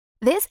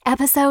This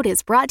episode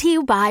is brought to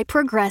you by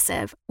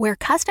Progressive, where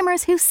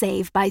customers who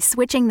save by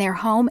switching their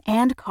home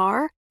and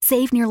car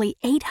save nearly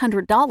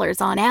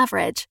 $800 on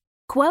average.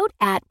 Quote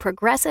at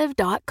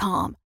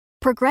Progressive.com.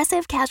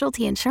 Progressive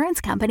Casualty Insurance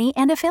Company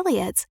and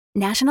Affiliates.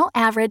 National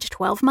average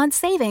 12-month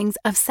savings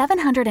of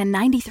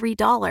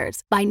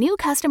 $793 by new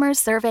customers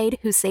surveyed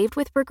who saved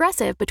with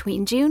Progressive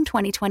between June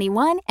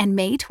 2021 and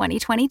May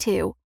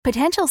 2022.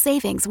 Potential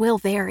savings will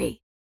vary.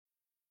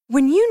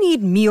 When you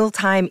need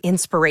mealtime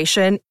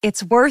inspiration,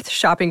 it's worth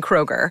shopping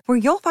Kroger, where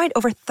you'll find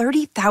over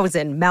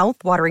 30,000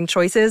 mouth-watering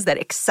choices that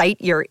excite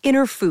your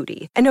inner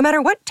foodie. And no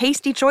matter what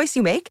tasty choice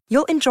you make,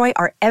 you'll enjoy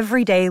our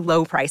everyday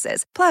low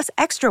prices, plus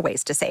extra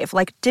ways to save,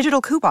 like digital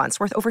coupons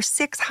worth over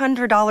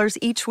 $600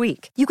 each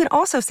week. You can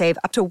also save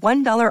up to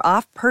 $1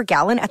 off per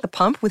gallon at the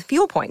pump with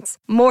fuel points.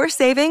 More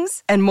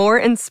savings and more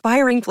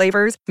inspiring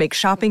flavors make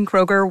shopping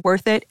Kroger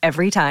worth it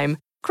every time.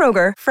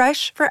 Kroger,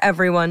 fresh for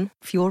everyone.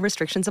 Fuel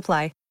restrictions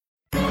apply.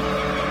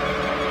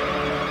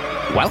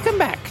 Welcome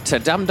back to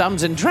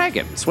Dum-Dums and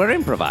Dragons, where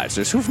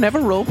improvisers who've never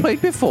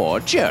roleplayed before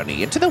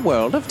journey into the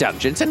world of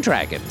Dungeons and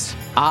Dragons.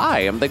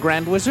 I am the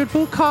Grand Wizard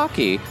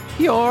Bukaki,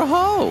 your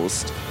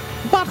host.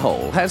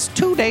 Butthole has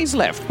 2 days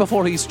left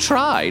before he's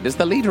tried as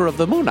the leader of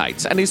the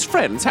Moonites, and his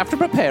friends have to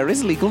prepare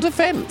his legal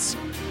defense.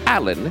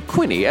 Alan,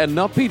 Quinny, and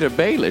not Peter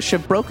Baelish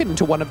have broken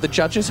into one of the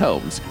judge's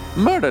homes,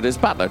 murdered his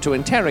butler to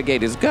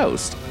interrogate his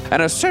ghost,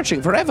 and are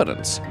searching for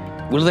evidence.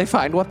 Will they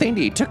find what they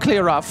need to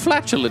clear our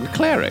flatulent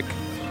cleric?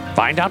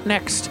 Find out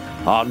next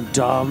on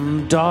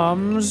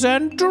Dum-Dums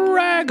and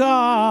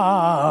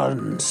Dragons.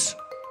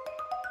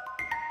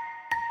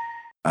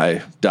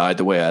 I died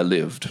the way I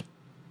lived,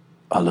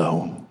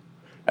 alone.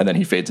 And then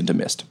he fades into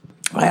mist.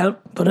 Well,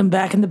 put him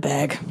back in the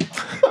bag.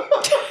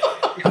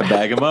 I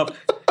bag him up.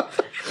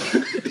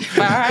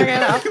 Bag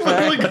it up. You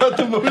literally got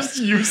the most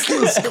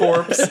useless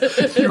corpse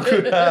you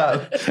could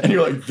have. And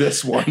you're like,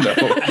 this one, though.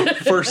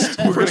 First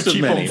We're going to of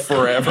keep many. him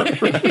forever.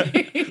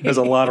 There's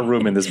a lot of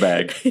room in this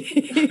bag.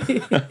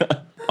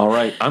 All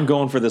right, I'm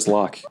going for this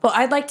lock. Well,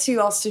 I'd like to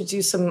also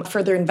do some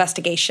further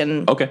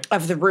investigation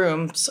of the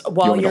rooms You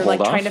while want me to you're like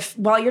hold trying off?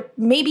 to, while you're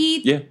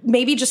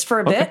maybe just for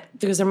a bit,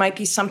 because there might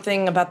be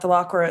something about the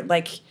lock where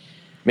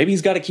Maybe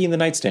he's got a key in the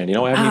nightstand. You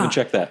know, I haven't even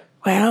checked that.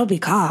 Well,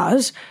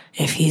 because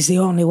if he's the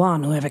only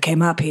one who ever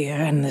came up here,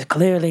 and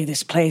clearly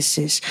this place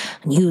is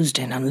used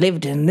and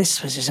unlived and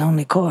this was his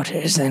only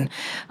quarters, then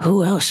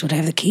who else would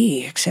have the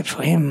key except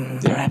for him?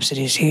 Yeah. Perhaps it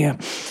is here.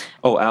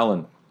 Oh,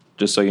 Alan,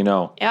 just so you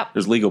know, Yep.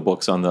 there's legal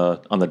books on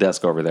the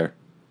desk over there.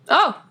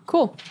 Oh,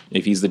 cool.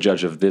 If he's the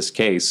judge of this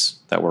case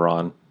that we're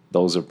on,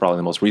 those are probably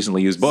the most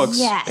recently used books.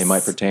 Yes. They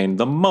might pertain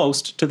the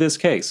most to this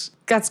case.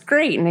 That's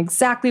great and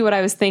exactly what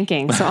I was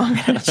thinking. So I'm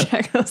going to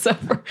check those out.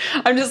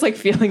 I'm just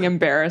feeling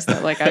embarrassed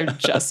that I'm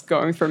just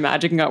going for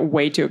magic and got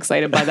way too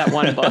excited by that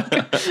one book.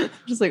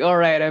 Just all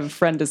right, I have a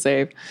friend to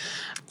save.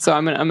 So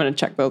I'm gonna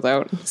check those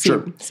out.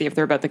 See if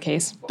they're about the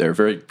case. They're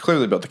very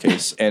clearly about the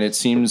case. And it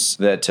seems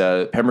that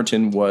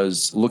Pemberton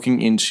was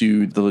looking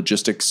into the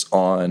logistics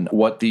on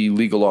what the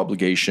legal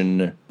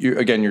obligation...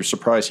 You're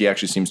surprised he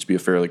actually seems to be a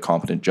fairly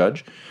competent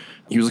judge.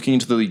 He was looking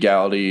into the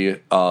legality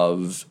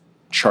of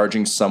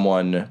charging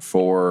someone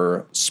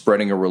for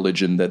spreading a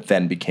religion that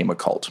then became a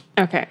cult.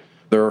 Okay.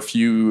 There are a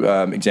few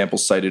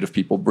examples cited of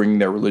people bringing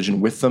their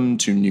religion with them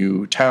to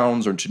new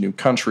towns or to new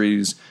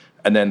countries,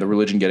 and then the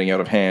religion getting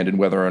out of hand, and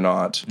whether or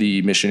not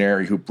the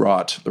missionary who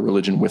brought the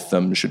religion with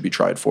them should be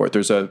tried for it.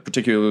 There's a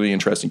particularly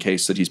interesting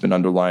case that he's been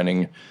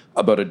underlining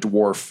about a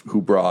dwarf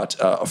who brought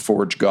a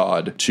forge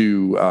god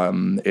to a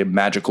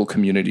magical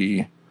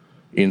community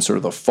in sort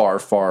of the far,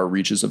 far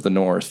reaches of the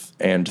north,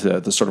 and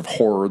the sort of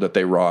horror that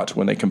they wrought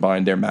when they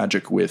combined their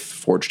magic with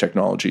forge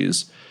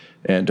technologies,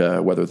 and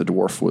whether the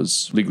dwarf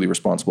was legally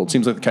responsible. It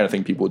seems like the kind of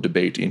thing people would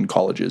debate in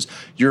colleges.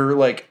 You're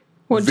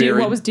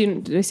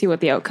did I see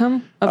what the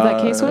outcome of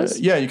that case was?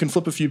 Yeah, you can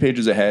flip a few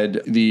pages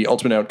ahead. The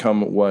ultimate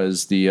outcome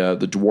was the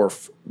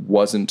dwarf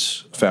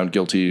wasn't found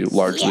guilty,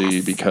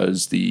 largely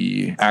because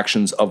the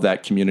actions of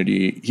that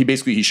community,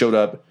 he showed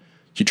up,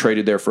 he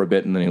traded there for a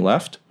bit, and then he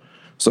left.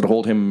 So to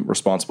hold him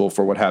responsible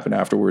for what happened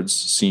afterwards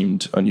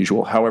seemed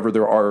unusual. However,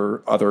 there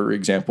are other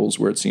examples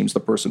where it seems the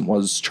person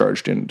was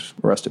charged and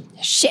arrested.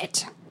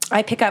 Shit.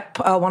 I pick up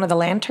one of the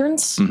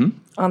lanterns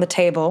on the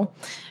table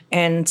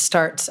and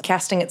start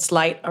casting its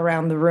light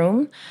around the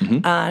room.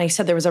 And he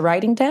said there was a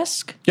writing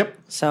desk. Yep.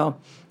 So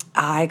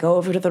I go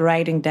over to the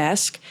writing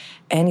desk,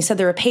 and he said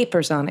there are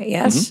papers on it,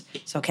 yes?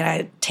 So can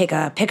I pick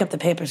up the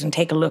papers and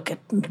take a look at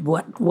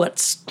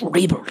what's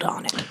scribbled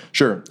on it?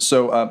 Sure.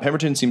 So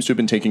Pemberton seems to have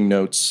been taking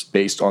notes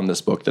based on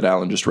this book that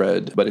Alan just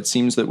read, but it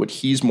seems that what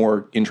he's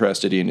more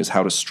interested in is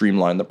how to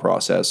streamline the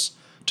process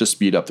to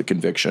speed up the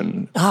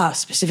conviction.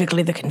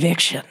 Specifically the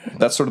conviction.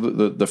 That's sort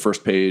of the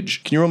first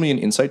page. Can you roll me an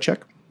insight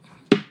check?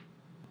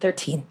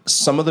 13.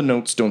 Some of the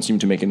notes don't seem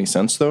to make any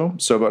sense, though.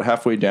 So about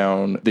halfway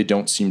down, they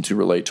don't seem to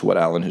relate to what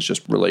Alan has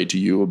just relayed to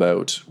you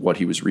about what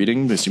he was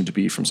reading. They seem to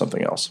be from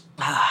something else.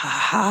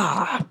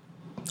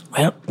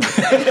 Well,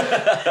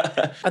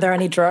 are there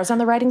any drawers on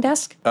the writing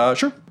desk?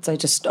 Sure. So I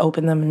just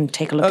open them and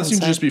take a look It seems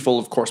inside. to just be full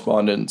of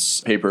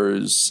correspondence,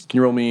 papers. Can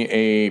you roll me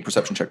a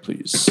perception check,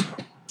 please?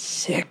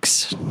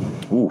 6.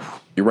 Ooh.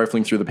 You're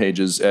rifling through the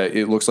pages.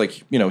 It looks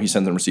like, he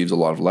sends and receives a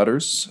lot of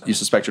letters. You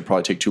suspect it'd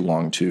probably take too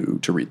long to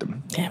read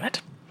them. Damn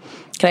it.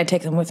 Can I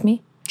take them with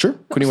me? Sure.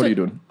 Quinny, what are you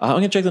doing? I'm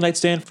going to check the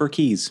nightstand for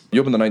keys.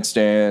 You open the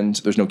nightstand.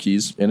 There's no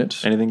keys in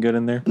it. Anything good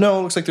in there? No,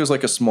 it looks like there's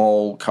like a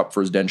small cup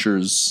for his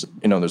dentures.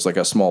 There's like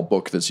a small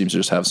book that seems to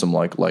just have some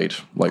like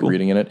light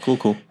reading in it.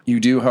 Cool. You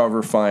do,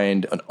 however,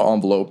 find an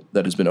envelope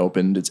that has been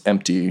opened. It's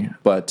empty,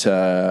 but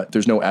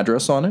there's no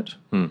address on it.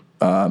 And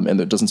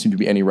there doesn't seem to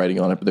be any writing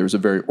on it, but there's a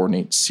very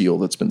ornate seal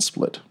that's been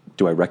split.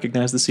 Do I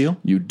recognize the seal?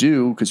 You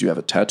do, because you have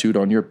it tattooed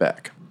on your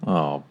back.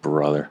 Oh,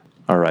 brother.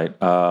 All right.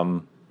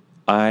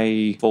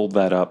 I fold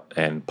that up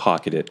and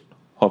pocket it,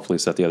 hopefully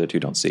so that the other two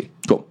don't see.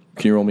 Cool.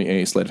 Can you roll me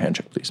a sleight of hand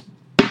check, please?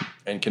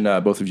 And can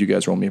both of you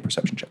guys roll me a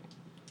perception check?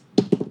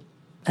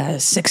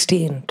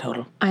 16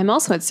 total. I'm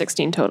also at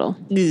 16 total.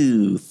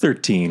 Ooh,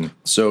 13.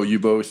 So you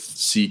both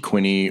see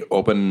Quinny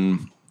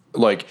open,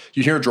 like,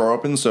 you hear a drawer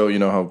open, so you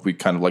know how we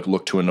kind of like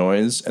look to a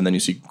noise, and then you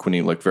see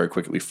Quinny like very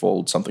quickly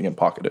fold something and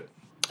pocket it.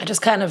 I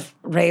just kind of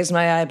raise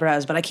my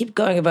eyebrows, but I keep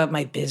going about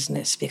my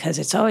business because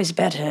it's always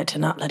better to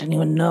not let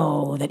anyone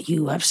know that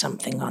you have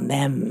something on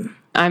them.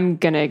 I'm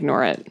going to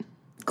ignore it.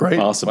 Great.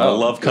 Awesome. Wow. I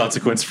love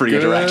consequence-free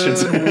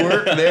interactions. Good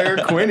work there,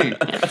 Quinny.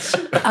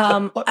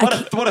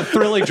 What a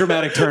thrilling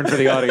dramatic turn for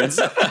the audience.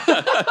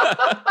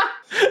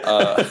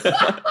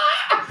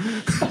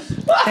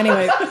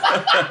 Anyway,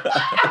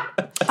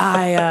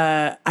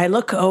 I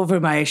look over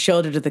my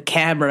shoulder to the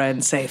camera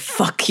and say,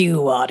 "Fuck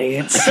you,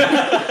 audience."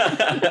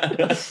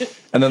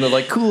 And then they're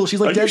like, cool, she's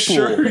like Are you Deadpool.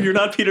 sure you're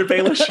not Peter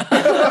Baelish?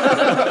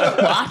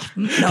 What?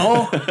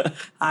 No,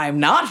 I'm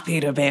not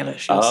Peter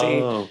Baelish, you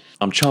see.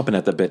 I'm chomping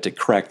at the bit to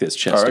crack this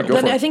chest All right, open. go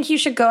Then for I it. think you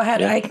should go ahead.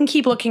 Yeah. I can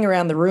keep looking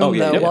around the room,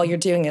 yeah, though, yeah. while you're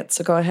doing it,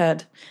 so go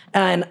ahead.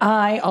 And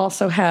I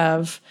also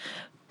have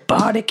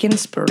Bardic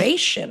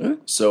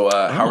Inspiration. So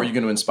how are you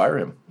going to inspire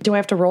him? Do I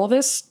have to roll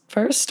this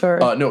first, or?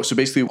 No, so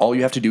basically all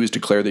you have to do is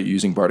declare that you're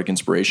using Bardic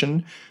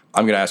Inspiration.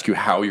 I'm going to ask you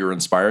how you're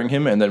inspiring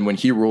him, and then when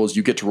he rolls,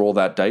 you get to roll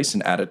that dice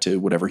and add it to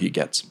whatever he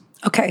gets.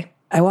 Okay.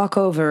 I walk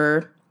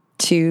over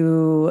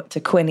to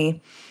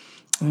Quinny,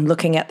 I'm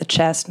looking at the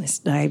chest, and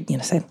I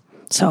say,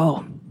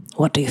 "So,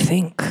 what do you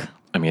think?"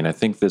 I mean, I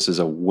think this is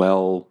a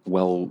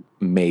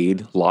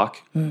well-made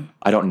lock.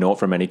 I don't know it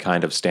from any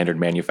kind of standard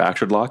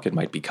manufactured lock. It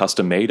might be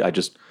custom made.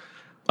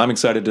 I'm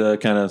excited to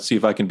kind of see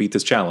if I can beat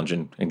this challenge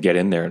and get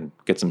in there and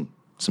get some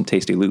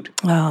tasty loot.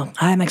 Well,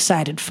 I'm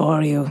excited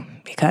for you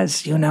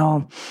because, you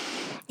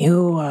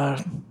are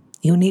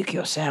unique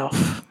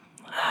yourself.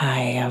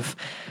 I have,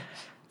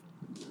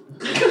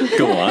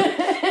 Go on.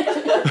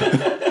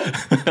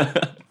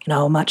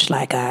 much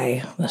like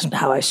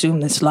how I assume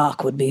this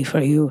lock would be for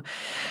you,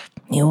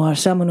 you are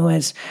someone who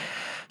has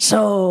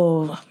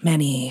so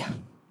many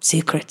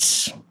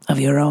secrets of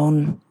your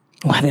own,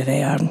 whether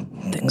they are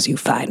things you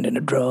find in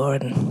a drawer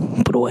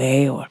and put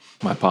away or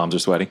My palms are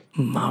sweaty.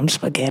 mom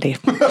spaghetti.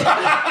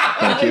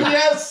 Thank you.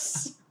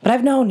 Yes! But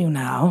I've known you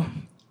now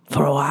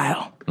for a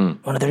while.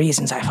 One of the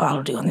reasons I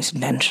followed you on this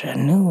adventure,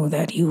 knew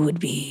that you would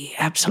be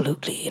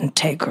absolutely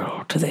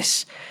integral to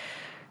this,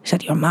 is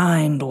that your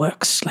mind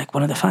works like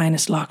one of the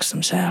finest locks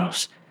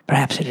themselves.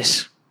 Perhaps it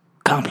is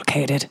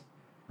complicated,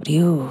 but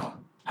you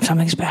have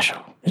something special.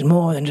 There's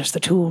more than just the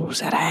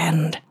tools at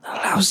hand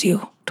that allows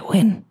you to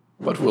win.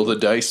 But will the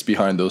dice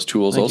behind those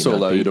tools also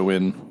allow you to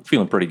win?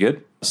 Feeling pretty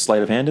good.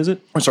 Sleight of hand, is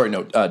it? Oh, sorry,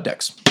 no,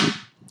 Dex.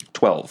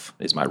 12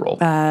 is my roll.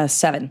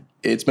 7.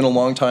 It's been a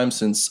long time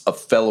since a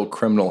fellow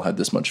criminal had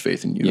this much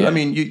faith in you. Yeah. I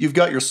mean, you've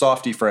got your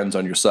softy friends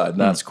on your side,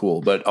 and that's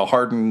cool. But a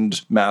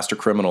hardened master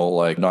criminal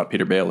like not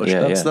Peter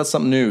Baelish, that's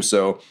something new.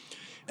 So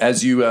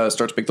as you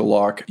start to pick the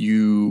lock,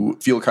 you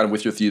feel kind of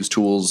with your thieves'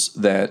 tools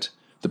that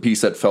the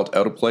piece that felt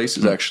out of place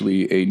is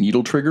actually a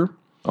needle trigger.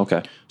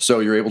 Okay.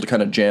 So you're able to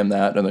kind of jam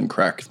that and then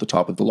crack the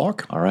top of the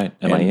lock. All right.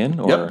 Am I in?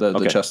 Or? Yep, the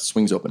Okay. chest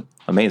swings open.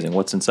 Amazing.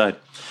 What's inside?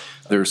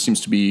 There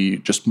seems to be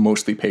just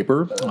mostly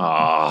paper.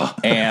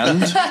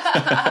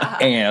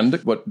 And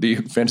what the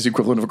fantasy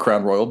equivalent of a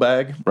Crown Royal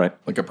bag. Right.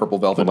 Like a purple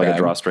velvet Like bag. a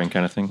drawstring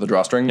kind of thing? The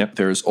drawstring. Yep.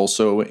 There's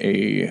also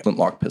a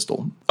flintlock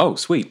pistol. Oh,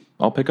 sweet.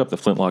 I'll pick up the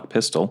flintlock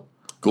pistol.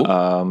 Cool.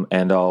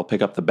 And I'll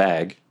pick up the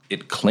bag.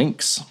 It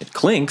clinks. It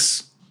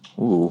clinks.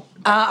 Ooh.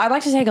 I'd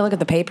like to take a look at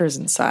the papers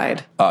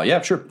inside,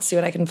 Yeah, sure. see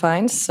what I can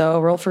find. So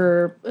roll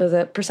for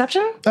the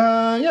perception?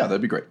 Yeah,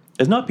 that'd be great.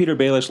 As not Peter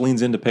Baelish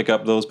leans in to pick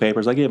up those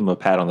papers, I give him a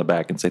pat on the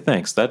back and say,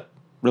 thanks. That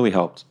really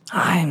helped.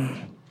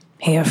 I'm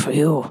here for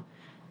you.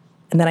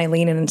 And then I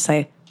lean in and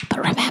say, but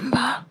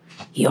remember,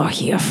 you're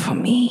here for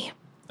me.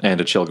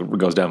 And a chill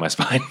goes down my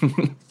spine.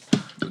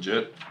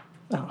 Legit.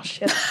 Oh,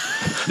 shit.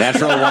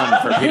 Natural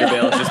 1 for Peter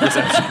Baelish's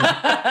perception.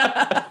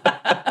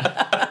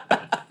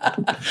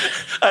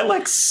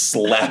 I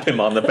slap him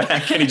on the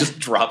back and he just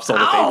drops all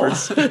the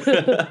papers.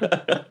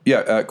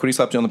 Yeah, Quiddy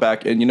slapped you on the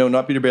back. And,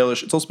 not Peter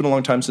Baelish. It's also been a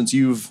long time since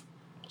you've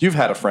you've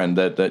had a friend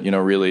that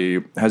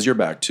really has your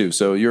back too.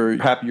 So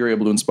you're happy you're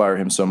able to inspire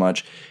him so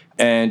much.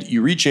 And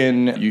you reach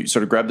in, you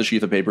sort of grab the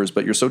sheath of papers,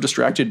 but you're so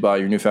distracted by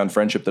your newfound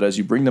friendship that as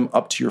you bring them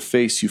up to your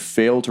face, you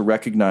fail to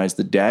recognize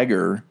the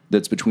dagger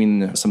that's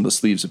between some of the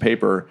sleeves of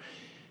paper,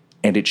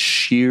 and it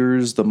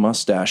shears the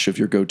mustache of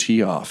your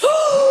goatee off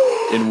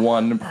in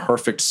one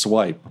perfect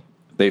swipe.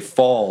 They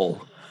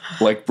fall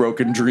like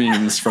broken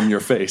dreams from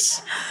your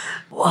face.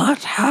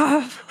 What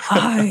have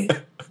I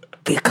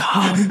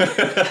become?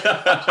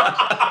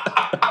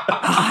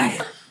 My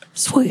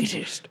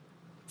sweetest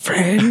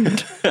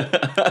friend.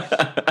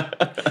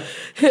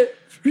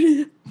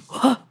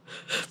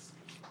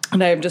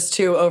 And I am just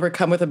too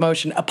overcome with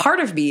emotion. A part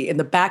of me in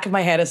the back of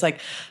my head is like,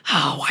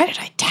 oh, why did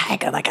I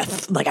tag like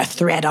a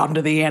thread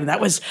onto the end?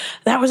 That was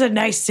a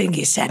nice thing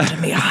you said to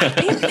me.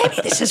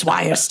 Maybe this is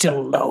why you're still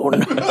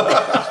alone.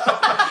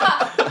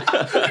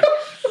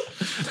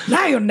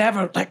 Now you'll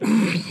never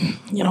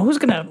who's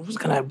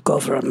gonna go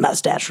for a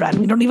mustache ride?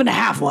 We don't even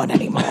have one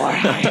anymore.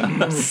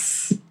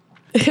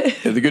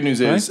 The good news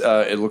is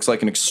it looks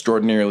like an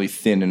extraordinarily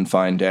thin and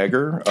fine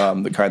dagger,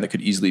 the kind that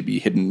could easily be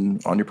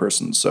hidden on your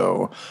person.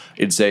 So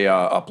it's a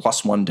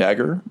 +1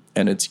 dagger,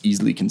 and it's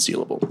easily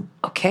concealable.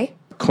 Okay.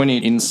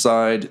 Quinny,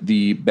 inside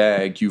the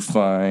bag, you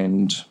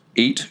find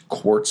 8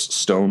 quartz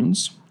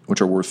stones, which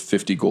are worth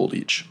 50 gold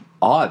each.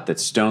 Odd that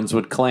stones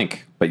would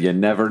clink, but you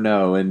never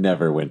know in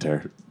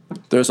Neverwinter.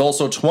 There's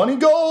also 20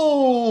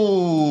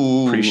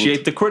 gold!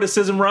 Appreciate the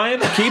criticism, Ryan.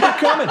 Keep it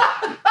coming.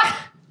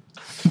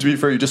 To be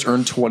fair, you just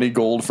earned 20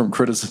 gold from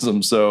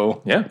criticism,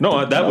 so... Yeah,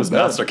 no, that was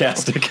not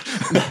sarcastic.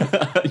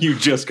 You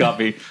just got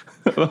me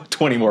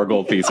 20 more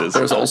gold pieces.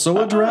 There's also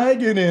a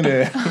dragon in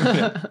it.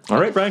 All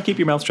right, Brian, keep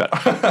your mouth shut.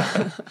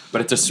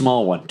 But it's a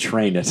small one.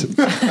 Train it.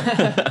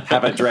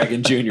 Have a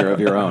dragon junior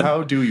of your own.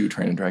 How do you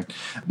train a dragon?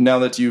 Now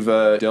that you've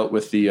dealt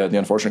with the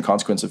unfortunate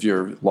consequence of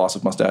your loss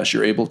of mustache,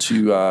 you're able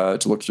to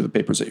look through the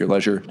papers at your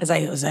leisure. As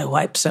I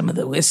wipe some of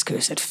the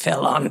whiskers that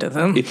fell onto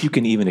them. If you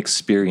can even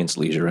experience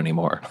leisure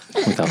anymore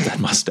without that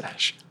mustache.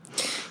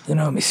 You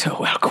know me so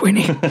well,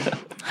 Quinny.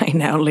 I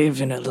now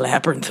live in a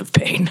labyrinth of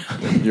pain.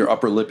 Your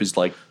upper lip is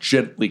like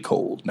gently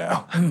cold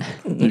now.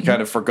 You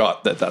kind of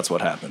forgot that that's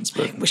what happens.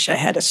 But I wish I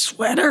had a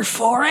sweater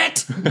for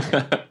it.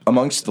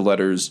 amongst the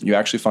letters, you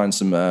actually find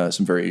some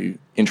very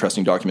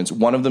interesting documents.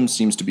 One of them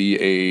seems to be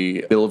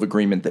a bill of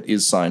agreement that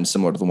is signed,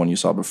 similar to the one you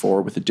saw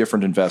before, with a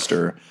different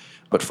investor,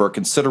 but for a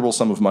considerable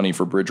sum of money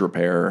for bridge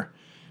repair.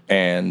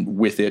 And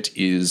with it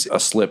is a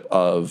slip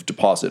of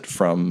deposit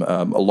from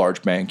a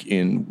large bank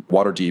in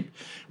Waterdeep,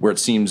 where it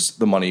seems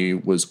the money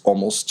was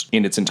almost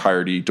in its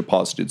entirety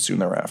deposited soon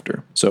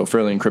thereafter. So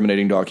fairly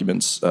incriminating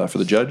documents for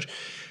the judge.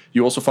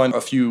 You also find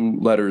a few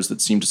letters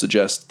that seem to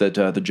suggest that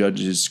the judge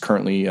is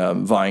currently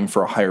vying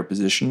for a higher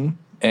position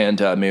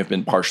and may have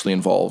been partially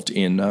involved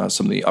in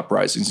some of the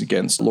uprisings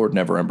against Lord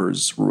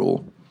Neverember's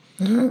rule.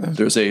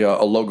 There's a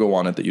logo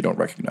on it that you don't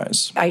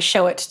recognize. I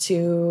show it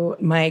to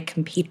my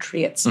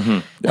compatriots.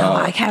 No,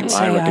 I can't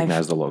say I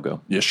recognize the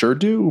logo. You sure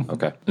do.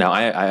 Okay. Now,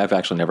 I've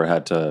actually never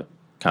had to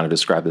kind of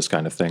describe this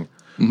kind of thing.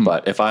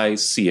 But if I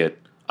see it,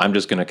 I'm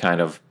just going to kind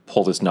of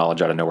pull this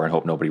knowledge out of nowhere and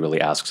hope nobody really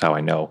asks how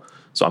I know.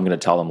 So I'm going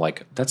to tell them,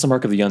 like, that's the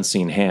mark of the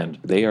unseen hand.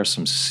 They are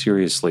some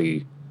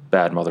seriously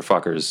bad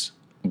motherfuckers.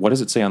 What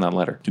does it say on that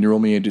letter? Can you roll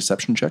me a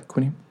deception check,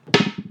 Quinny?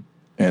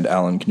 And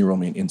Alan, can you roll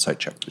me an insight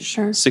check, please?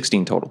 Sure.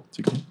 16 total.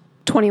 16.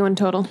 21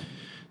 total.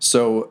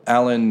 So,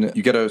 Alan,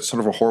 you get a sort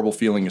of a horrible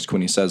feeling as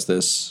Quinny says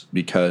this,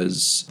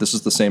 because this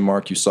is the same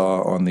mark you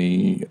saw on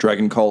the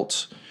dragon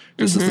cult.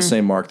 This is the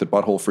same mark that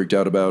Butthole freaked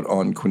out about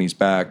on Quinny's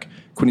back.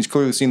 Quinny's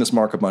clearly seen this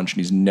mark a bunch,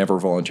 and he's never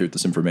volunteered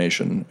this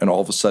information. And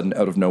all of a sudden,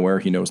 out of nowhere,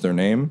 he knows their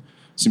name.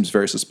 Seems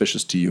very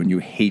suspicious to you, and you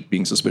hate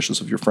being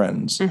suspicious of your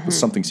friends.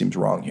 Something seems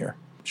wrong here.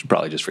 Should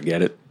probably just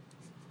forget it.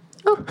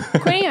 Oh,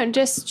 Quinny, I'm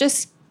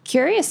just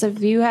curious.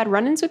 Have you had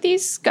run-ins with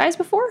these guys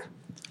before?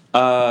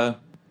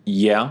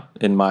 Yeah,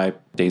 in my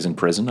days in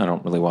prison. I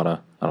don't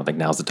think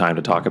now's the time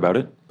to talk about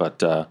it.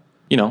 But,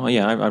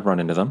 I've run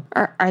into them.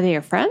 Are they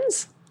your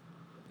friends?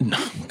 No,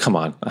 come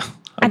on.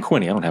 I'm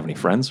Quinny. I don't have any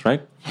friends,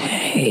 right?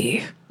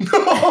 Hey.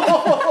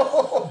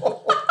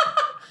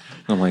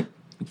 I'm like,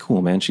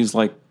 cool, man. She's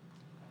what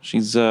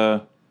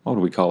do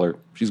we call her?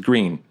 She's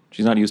green.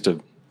 She's not used to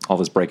all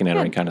this breaking and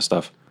entering kind of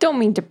stuff. Don't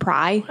mean to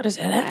pry. What does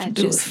that have to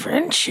do with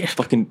friendship?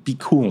 Fucking be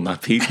cool,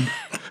 not Pete.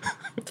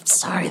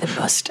 Sorry, the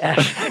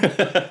mustache.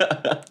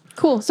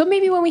 Cool. So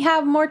maybe when we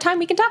have more time,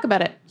 we can talk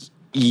about it.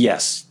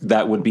 Yes,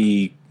 that would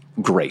be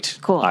great.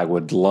 Cool. I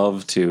would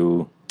love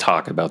to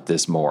talk about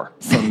this more.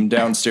 From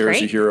downstairs,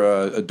 Great. you hear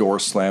a door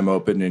slam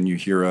open, and you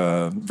hear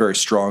a very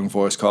strong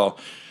voice call,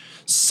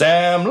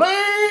 Samling!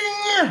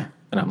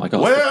 And I'm like,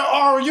 oh, Where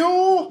are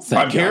you?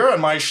 I'm God. here,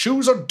 and my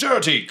shoes are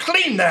dirty.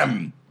 Clean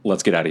them!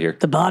 let's get out of here.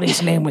 The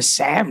body's name was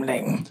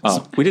Samling.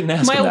 Oh, we didn't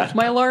ask him that.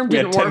 My alarm We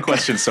didn't had 10 work.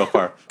 questions so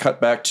far. Cut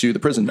back to the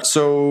prison.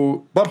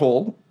 So,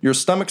 Butthole, your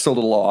stomach's a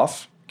little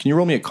off. Can you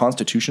roll me a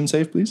Constitution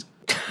save, please?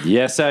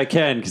 Yes, I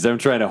can, because I'm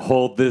trying to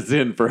hold this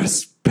in for a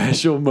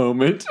special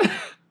moment.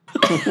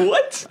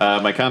 What?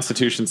 My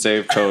Constitution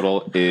save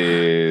total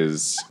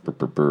is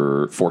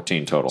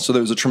 14 total. So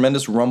there's a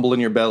tremendous rumble in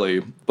your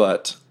belly,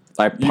 but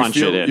I punch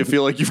it in. You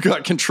feel like you've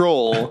got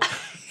control.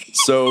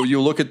 So you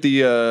look at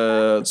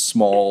the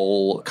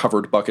small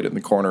covered bucket in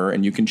the corner,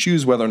 and you can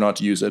choose whether or not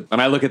to use it.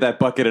 And I look at that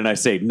bucket and I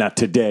say, not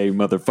today,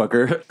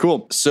 motherfucker.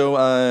 Cool. So,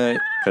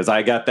 Because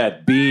I got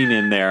that bean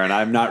in there and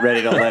I'm not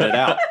ready to let it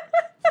out.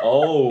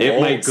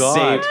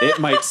 It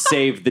might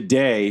save the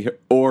day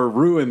or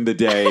ruin the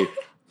day.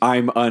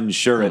 I'm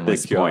unsure at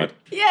this point.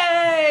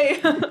 Yay!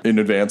 in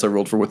advance, I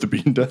rolled for what the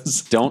bean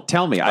does. Don't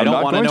tell me. I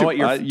don't want to know what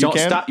you're... Don't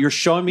stop. You're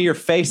showing me your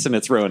face and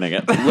it's ruining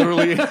it.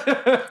 Literally,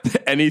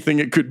 anything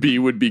it could be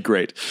would be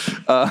great.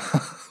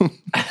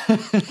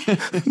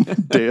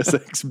 Deus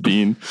Ex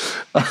bean.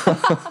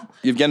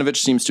 Yevgenovich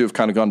seems to have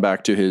kind of gone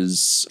back to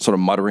his sort of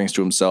mutterings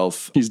to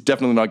himself. He's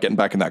definitely not getting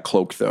back in that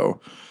cloak,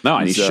 though. No,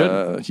 and he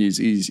shouldn't.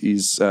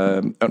 He's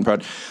out and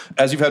proud.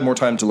 As you've had more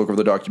time to look over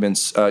the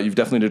documents, you've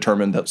definitely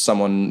determined that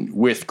someone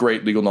with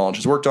great legal knowledge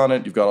has worked on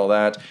it. You've got all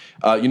that.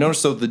 You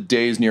notice, though, the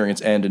day is nearing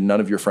its end and none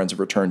of your friends have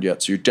returned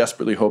yet, so you're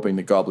desperately hoping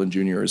that Goblin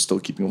Jr. is still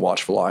keeping a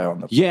watchful eye on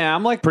them. Yeah,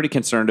 I'm like pretty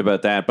concerned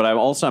about that, but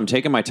I'm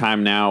taking my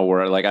time now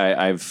where like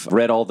I've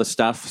read all the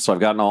stuff, so I've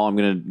gotten all I'm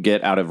going to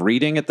get out of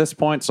reading at this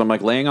point, so I'm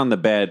like laying on the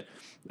bed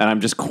and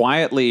I'm just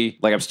quietly,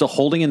 like I'm still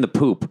holding in the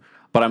poop,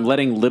 but I'm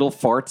letting little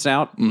farts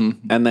out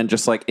and then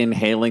just like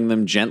inhaling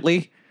them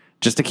gently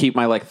just to keep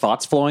my like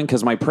thoughts flowing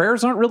because my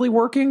prayers aren't really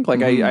working.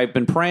 Like I've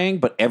been praying,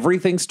 but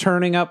everything's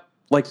turning up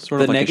like sort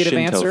the of like negative a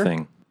Shinto answer.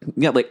 Thing.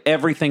 Yeah, like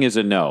everything is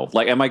a no.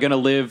 Like, am I going to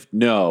live?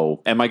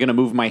 No. Am I going to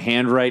move my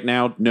hand right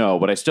now? No,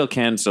 but I still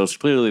can. So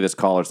clearly this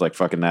caller's like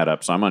fucking that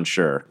up. So I'm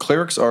unsure.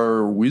 Clerics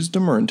are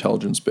wisdom or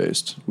intelligence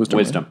based? Wisdom.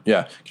 Wisdom. Right?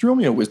 Yeah. Can you roll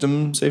me a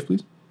wisdom save,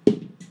 please?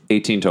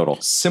 18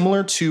 total.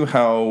 Similar to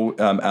how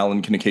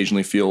Alan can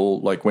occasionally feel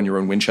like when you're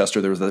in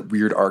Winchester, there was that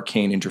weird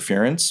arcane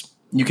interference.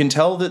 You can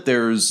tell that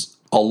there's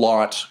a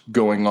lot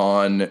going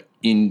on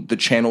in the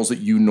channels that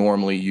you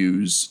normally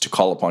use to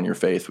call upon your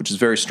faith, which is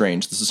very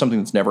strange. This is something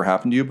that's never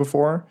happened to you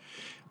before.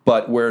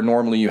 But where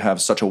normally you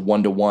have such a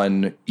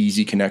one-to-one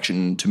easy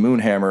connection to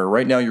Moonhammer,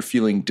 right now you're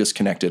feeling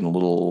disconnected and a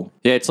little...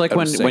 Yeah, it's like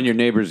when your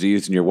neighbors are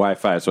using your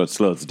Wi-Fi, so it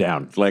slows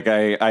down. Like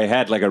I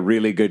had like a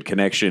really good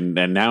connection,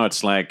 and now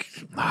it's like,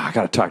 I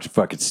got to talk to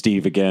fucking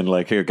Steve again.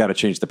 Like, I got to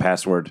change the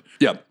password.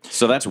 Yeah.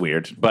 So that's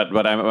weird.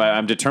 But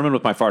I'm determined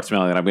with my fart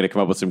smelling that I'm going to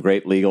come up with some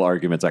great legal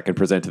arguments I can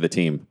present to the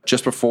team.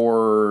 Just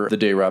before the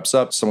day wraps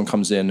up, someone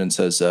comes in and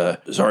says,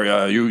 sorry,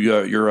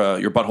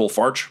 your butthole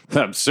farch?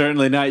 I'm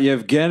certainly not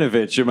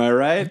Yevgenovich, am I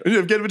right? And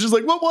Yevgenovich is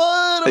like,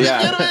 what? I'm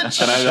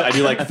Yevgenovich! And I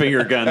do like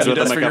finger guns with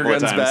him a couple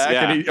of times. Back,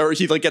 yeah. and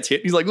he like gets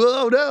hit. And he's like,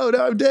 whoa, no,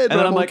 I'm dead. And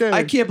then I'm okay. like,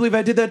 I can't believe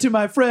I did that to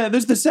my friend.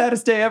 This is the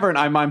saddest day ever. And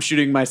I'm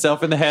shooting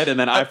myself in the head, and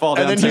then I fall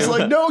down And then too. he's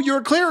like, no, you're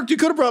a cleric. You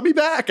could have brought me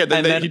back. And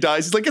then he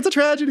dies. He's like, it's a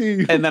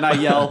tragedy. And then I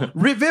yell,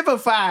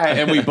 revivify!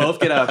 And we both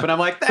get up. And I'm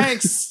like,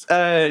 thanks,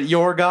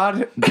 your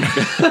god.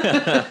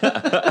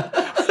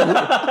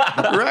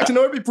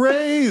 Raxanor be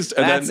praised.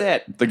 And That's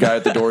then it. The guy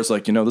at the door is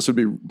like, this would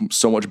be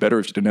so much better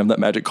if you didn't have that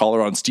magic collar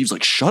on. Steve's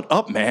like, shut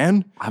up,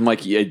 man. I'm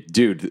like, yeah,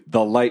 dude,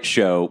 the light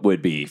show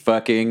would be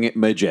fucking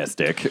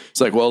majestic.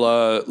 It's like,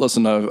 well,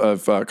 listen,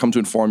 I've come to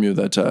inform you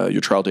that your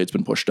trial date's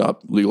been pushed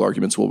up. Legal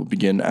arguments will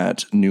begin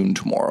at noon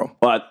tomorrow.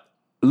 But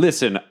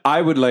listen,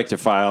 I would like to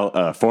file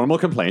a formal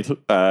complaint.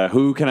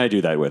 Who can I do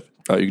that with?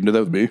 You can do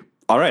that with me.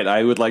 All right,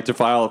 I would like to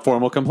file a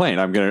formal complaint.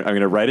 I'm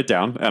gonna write it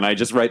down, and I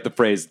just write the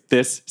phrase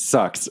 "this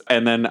sucks,"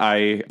 and then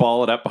I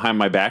ball it up behind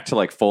my back to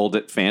like fold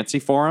it fancy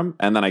for him,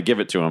 and then I give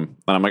it to him,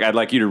 and I'm like, "I'd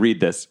like you to read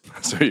this."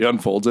 So he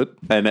unfolds it,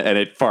 and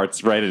it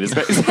farts right in his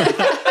face.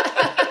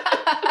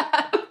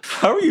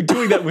 How are you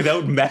doing that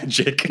without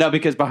magic? No,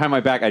 because behind my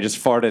back, I just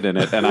farted in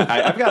it, and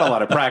I've got a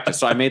lot of practice,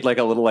 so I made like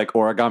a little like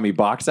origami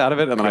box out of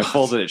it, and then I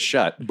folded it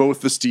shut. Both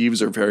the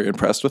Steves are very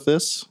impressed with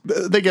this.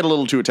 They get a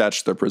little too attached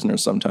to their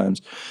prisoners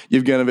sometimes.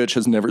 Yevgenovich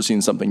has never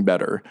seen something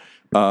better.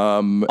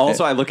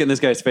 Also, I look in this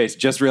guy's face,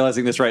 just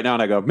realizing this right now,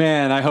 and I go,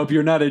 man, I hope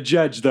you're not a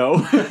judge,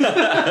 though.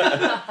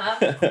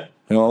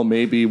 Well,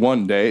 maybe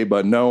one day,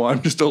 but no,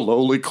 I'm just a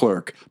lowly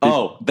clerk.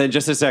 Oh, then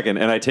just a second.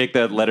 And I take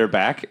that letter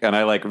back and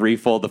I like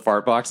refold the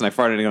fart box and I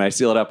fart it in and I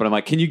seal it up and I'm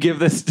like, can you give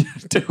this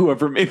to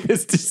whoever made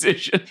this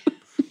decision?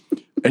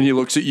 And he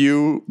looks at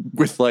you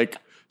with like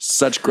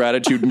such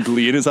gratitude and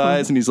glee in his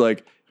eyes and he's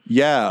like,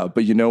 yeah,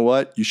 but you know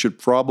what? You should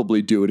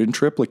probably do it in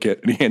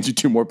triplicate. And he hands you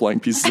 2 more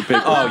blank pieces of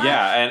paper. Oh,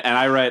 yeah. And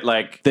I write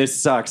like, this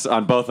sucks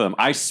on both of them.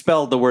 I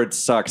spelled the word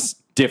sucks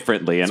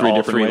differently in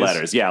all 3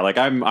 letters. Yeah, like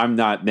I'm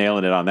not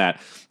nailing it on that.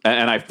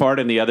 And I fart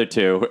in the other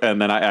 2,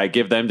 and then I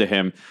give them to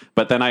him.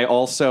 But then I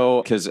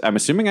also, because I'm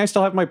assuming I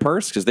still have my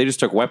purse, because they just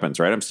took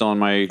weapons, right? I'm still on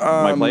my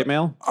plate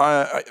mail?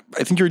 I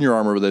think you're in your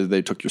armor, but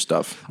they took your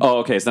stuff. Oh,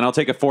 okay. So then I'll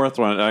take a 4th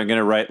one, and I'm going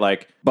to write,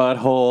 like,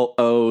 butthole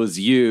owes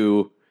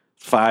you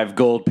 5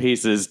 gold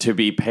pieces to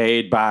be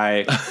paid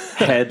by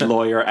head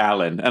lawyer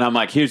Alan. And I'm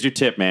like, here's your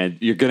tip, man.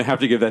 You're going to have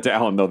to give that to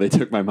Alan, though. They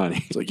took my money.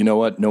 He's like, you know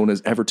what? No one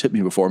has ever tipped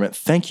me before, man.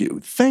 Thank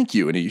you.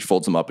 And he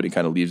folds them up and he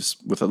kind of leaves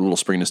with a little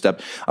spring in his step.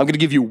 I'm going to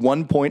give you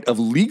 1 point of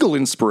legal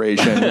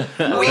inspiration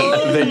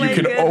that you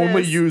can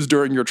only use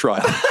during your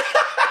trial.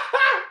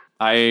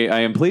 I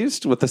am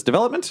pleased with this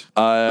development.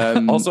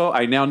 Also,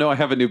 I now know I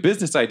have a new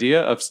business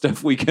idea of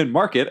stuff we can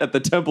market at the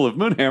Temple of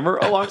Moonhammer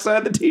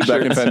alongside the t-shirts.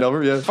 Back in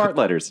Phandelver, yeah. Fart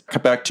letters.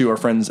 Cut back to our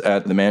friends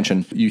at the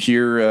mansion. You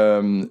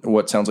hear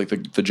what sounds like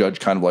the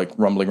judge kind of like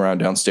rumbling around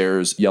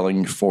downstairs,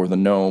 yelling for the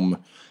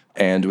gnome.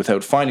 And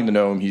without finding the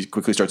gnome, he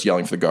quickly starts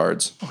yelling for the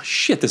guards. Oh,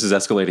 shit, this is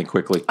escalating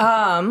quickly.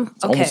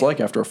 It's almost like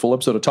after a full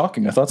episode of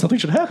talking, I thought something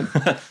should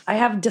happen. I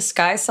have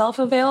disguise self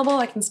available.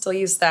 I can still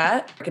use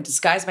that. I could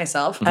disguise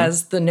myself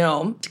as the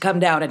gnome to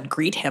come down and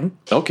greet him.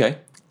 Okay.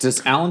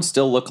 Does Alan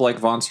still look like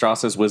Von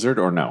Strauss's wizard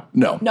or no?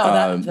 No.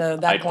 No,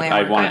 that glamour.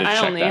 I wanted to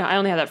check that. I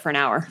only have that for an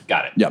hour.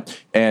 Got it. Yeah.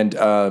 And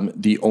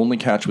the only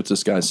catch with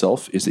disguise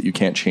self is that you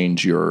can't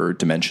change your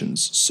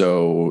dimensions.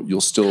 So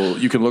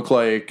you can look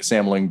like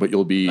Samling, but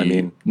you'll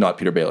be not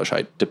Peter Baelish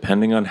height.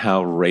 Depending on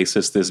how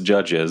racist this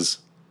judge is,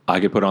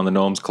 I could put on the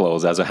gnome's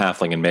clothes as a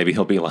halfling and maybe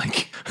he'll be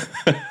like...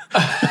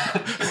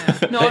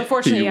 No,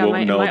 unfortunately, You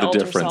won't know my the older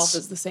difference. self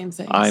is the same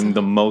thing. I'm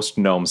the most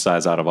gnome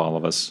size out of all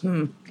of us.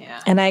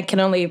 Yeah. And I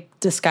can only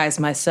disguise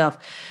myself.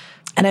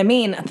 And I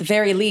mean, at the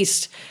very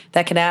least,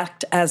 that can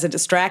act as a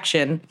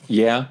distraction.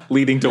 Yeah?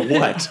 Leading to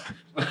what?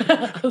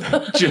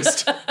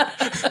 Just,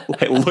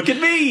 look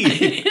at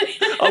me!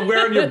 I'm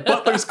wearing your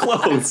butler's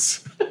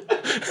clothes.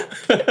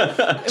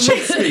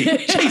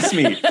 Chase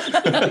me!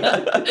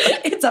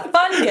 It's a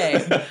fun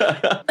game.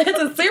 It's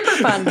a super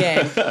fun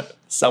game.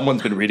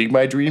 Someone's been reading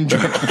my dream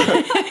journal.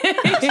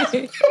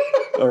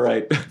 All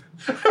right.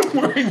 I'm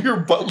wearing your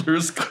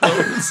butler's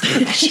clothes.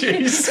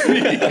 Chase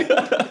me.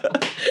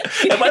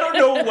 If I don't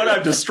know what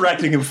I'm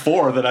distracting him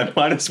for, then I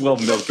might as well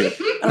milk it.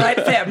 All right,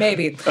 fair,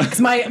 maybe.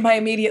 Because my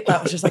immediate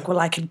thought was just like, well,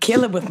 I can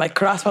kill him with my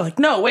crossbow. Like,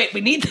 no, wait,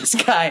 we need this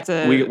guy.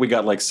 We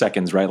got like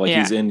seconds, right? Like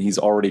Yeah. he's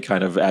already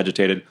kind of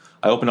agitated.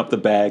 I open up the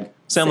bag.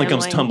 Samling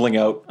comes tumbling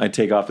out. I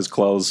take off his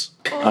clothes.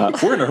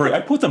 We're in a hurry. I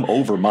put them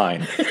over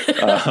mine.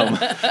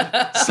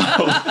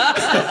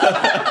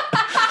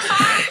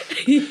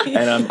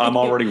 And I'm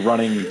already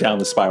running down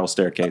the spiral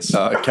staircase.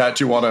 Kat,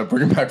 do you want to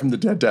bring him back from the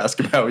dead to ask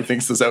him how he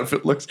thinks this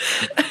outfit looks?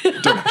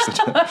 Don't actually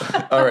do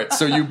that. All right,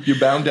 so you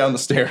bound down the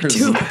stairs.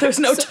 Dude, there's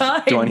no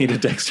time. Do I need a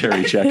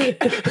dexterity check?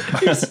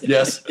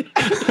 Yes.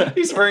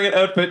 He's wearing an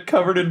outfit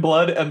covered in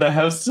blood and the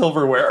house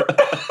silverware.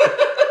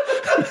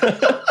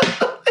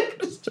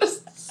 It's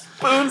just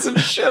spoons and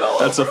shit all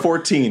That's a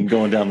 14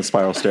 going down the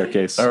spiral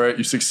staircase. All right,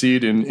 you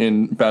succeed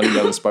in bounding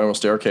down the spiral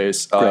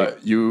staircase.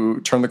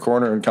 You turn the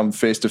corner and come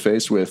face to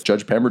face with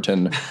Judge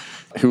Pemberton,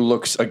 who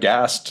looks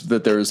aghast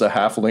that there's a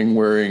halfling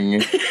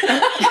wearing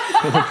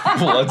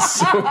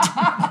blood-soaked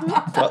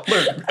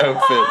butler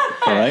outfit.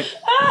 All right.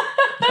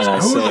 And I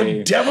say,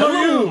 the devil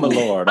are you? my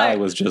lord,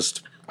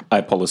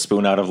 I pull a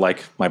spoon out of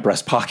like my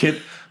breast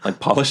pocket, like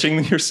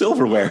polishing your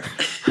silverware.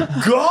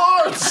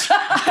 Guards!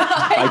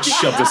 I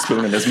shoved a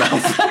spoon in his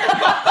mouth.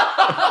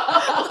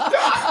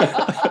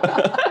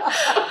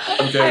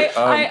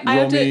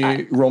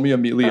 Okay, roll me a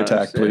melee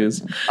attack,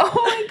 please. Oh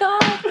my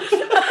god.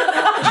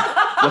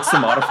 What's the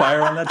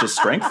modifier on that? Just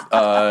strength?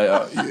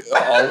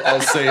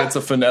 I'll say it's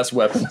a finesse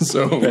weapon,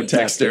 so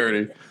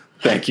dexterity.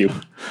 Thank you.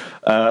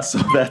 So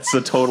that's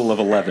a total of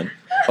 11.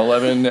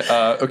 11.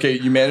 Okay,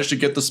 you managed to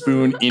get the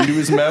spoon into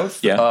his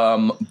mouth.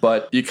 Yeah.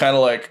 But you kind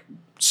of like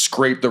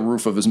scrape the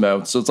roof of his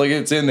mouth, so it's like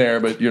it's in there,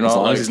 but you're not. As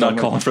long like, as he's not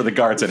calling for the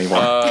guards anymore.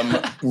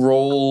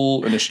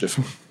 Roll initiative.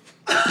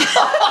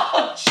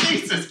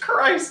 Jesus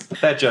Christ.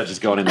 That judge is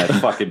going in that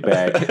fucking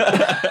bag.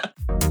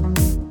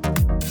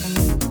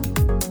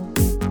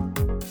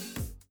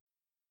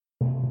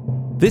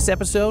 This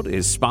episode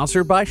is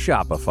sponsored by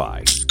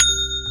Shopify.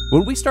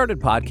 When we started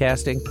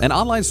podcasting, an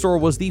online store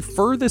was the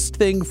furthest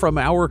thing from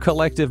our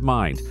collective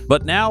mind.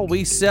 But now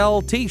we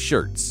sell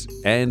t-shirts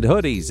and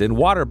hoodies and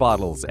water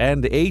bottles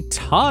and a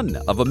ton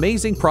of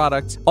amazing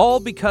products, all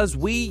because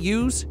we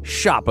use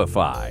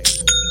Shopify.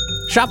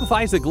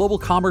 Shopify is a global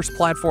commerce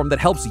platform that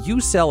helps you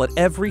sell at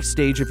every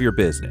stage of your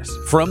business.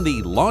 From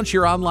the launch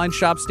your online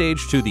shop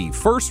stage to the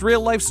first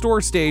real life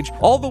store stage,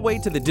 all the way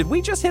to the did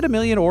we just hit 1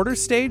 million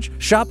orders stage?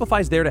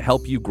 Shopify's there to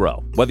help you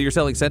grow. Whether you're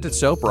selling scented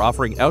soap or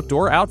offering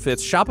outdoor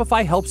outfits,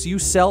 Shopify helps you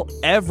sell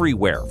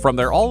everywhere. From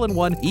their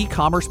all-in-one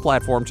e-commerce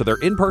platform to their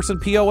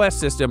in-person POS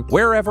system,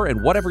 wherever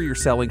and whatever you're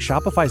selling,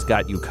 Shopify's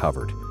got you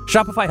covered.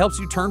 Shopify helps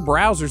you turn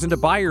browsers into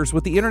buyers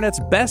with the internet's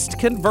best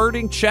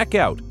converting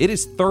checkout. It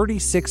is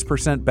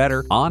 36%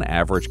 better on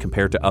average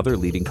compared to other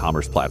leading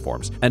commerce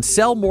platforms. And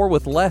sell more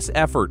with less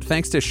effort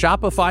thanks to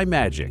Shopify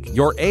Magic,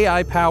 your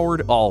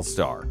AI-powered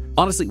all-star.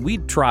 Honestly, we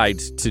tried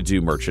to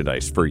do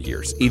merchandise for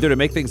years, either to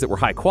make things that were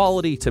high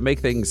quality, to make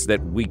things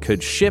that we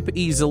could ship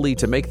easily,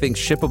 to make things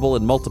shippable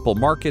in multiple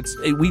markets.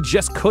 We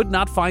just could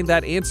not find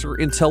that answer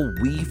until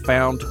we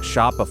found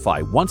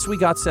Shopify. Once we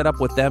got set up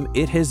with them,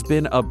 it has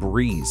been a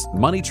breeze.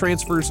 Money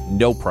transfers,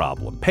 no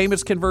problem.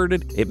 Payments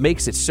converted, it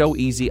makes it so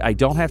easy. I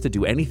don't have to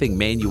do anything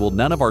manual.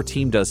 None of our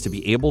team does to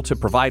be able to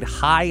provide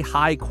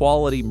high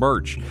quality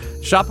merch.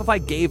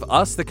 Shopify gave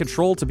us the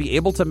control to be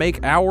able to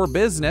make our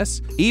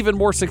business even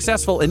more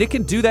successful, and it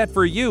can do that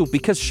for you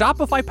because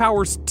Shopify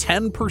powers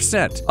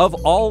 10% of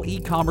all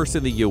e-commerce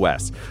in the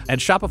U.S. And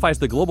Shopify is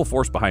the global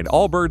force behind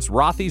Allbirds,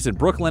 Rothy's, and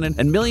Brooklinen,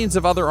 and millions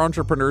of other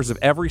entrepreneurs of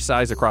every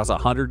size across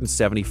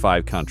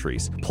 175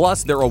 countries.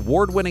 Plus, their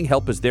award-winning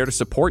help is there to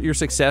support your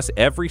success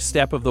every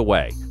step of the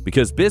way.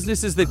 Because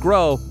businesses that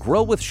grow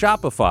with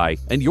Shopify,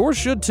 and yours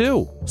should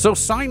too. So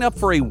sign up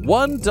for a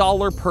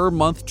 $1 per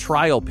month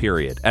trial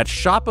period at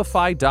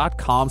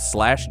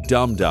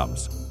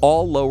shopify.com/dumdums.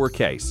 All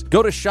lowercase.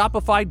 Go to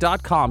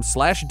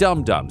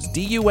shopify.com/dumdums,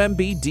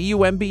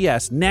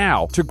 DUMBDUMBS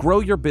now to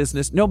grow your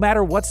business no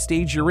matter what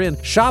stage you're in.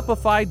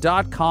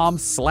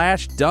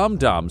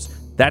 Shopify.com/dumdums.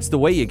 That's the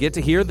way you get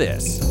to hear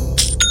this.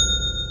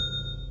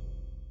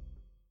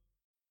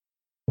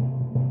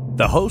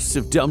 The hosts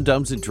of Dum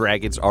Dums and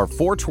Dragons are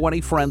 420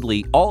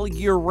 friendly all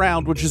year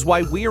round, which is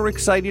why we are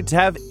excited to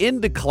have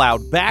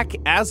IndaCloud back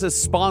as a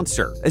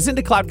sponsor. As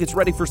IndaCloud gets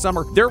ready for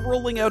summer, they're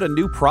rolling out a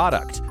new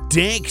product,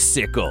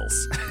 Danksicles.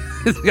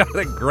 It's got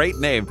a great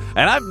name,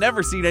 and I've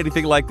never seen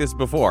anything like this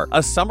before.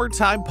 A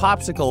summertime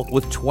popsicle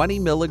with 20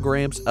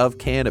 milligrams of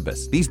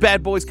cannabis. These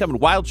bad boys come in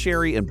wild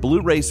cherry and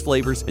blue race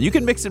flavors, and you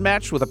can mix and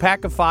match with a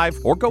pack of 5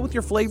 or go with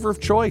your flavor of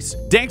choice.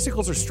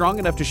 Danksicles are strong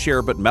enough to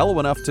share, but mellow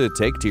enough to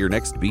take to your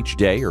next beach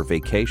day or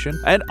vacation.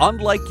 And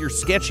unlike your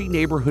sketchy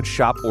neighborhood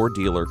shop or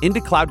dealer,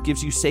 IndaCloud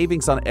gives you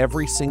savings on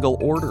every single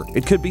order.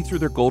 It could be through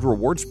their Gold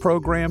Rewards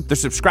program, their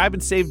subscribe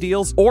and save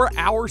deals, or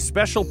our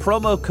special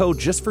promo code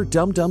just for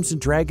Dum Dums and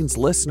Dragons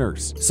listeners.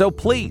 So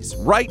please,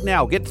 right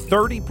now, get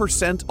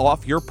 30%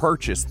 off your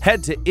purchase.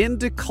 Head to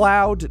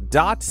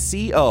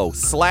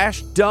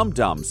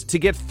indacloud.co/dumdums to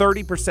get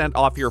 30%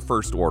 off your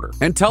first order.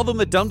 And tell them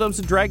that Dum Dums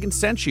and Dragons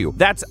sent you.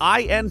 That's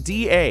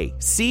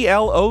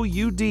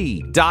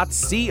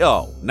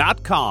INDACLOUD.co,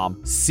 not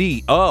com,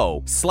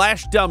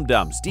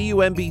 CO/dumdums,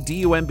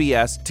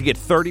 DUMBDUMBS to get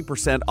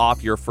 30%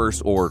 off your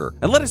first order.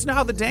 And let us know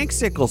how the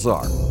Danksicles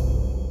are.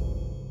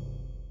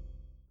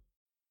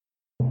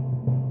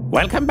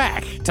 Welcome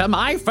back to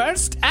my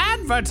first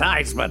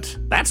advertisement.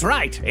 That's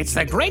right, it's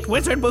the Great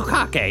Wizard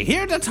Bukake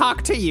here to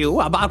talk to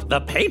you about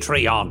the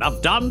Patreon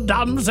of Dum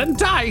Dums and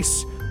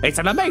Dice. It's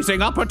an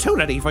amazing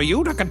opportunity for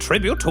you to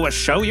contribute to a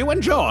show you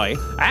enjoy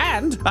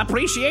and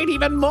appreciate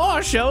even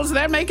more shows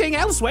they're making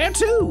elsewhere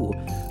too.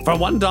 For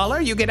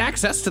 $1, you get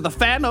access to the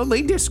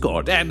fan-only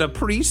Discord and a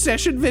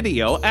pre-session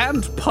video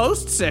and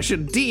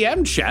post-session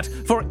DM chat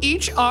for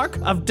each arc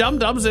of Dum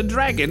Dums and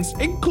Dragons,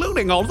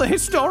 including all the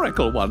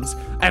historical ones.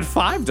 At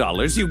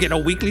 $5, you get a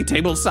weekly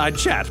tableside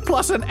chat,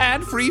 plus an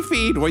ad-free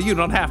feed where you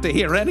don't have to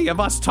hear any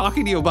of us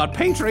talking to you about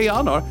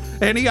Patreon or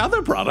any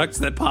other products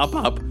that pop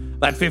up.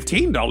 At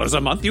 $15 a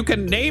month, you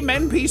can name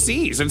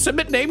NPCs and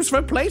submit names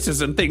for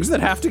places and things that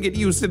have to get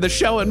used in the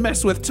show and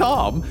mess with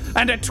Tom.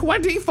 And at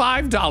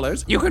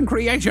 $25, you can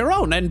create your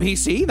own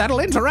NPC that'll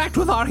interact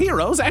with our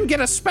heroes and get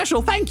a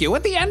special thank you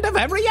at the end of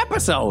every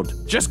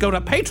episode. Just go to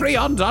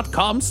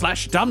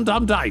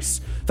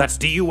patreon.com/dumdumdice. That's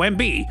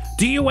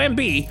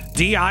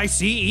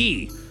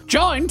DUMBDUMBDICE.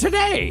 Join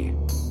today.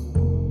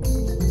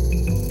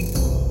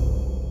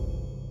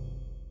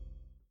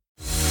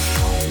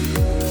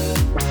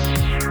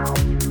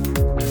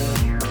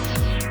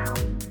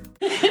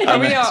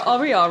 Are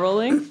we all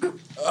rolling?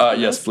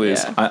 Yes,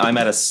 please. Yeah. I'm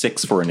at a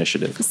 6 for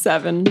initiative.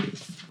 7.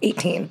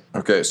 18.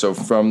 Okay, so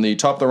from the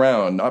top of the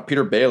round, not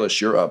Peter Baelish,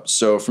 you're up.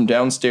 So from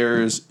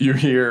downstairs, you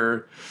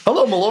hear,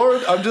 "Hello, my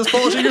lord, I'm just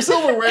polishing your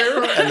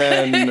silverware." And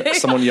then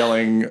someone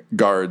yelling,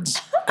 "Guards."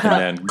 And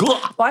then,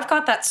 "Glah." Well, I've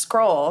got that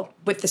scroll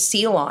with the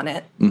seal on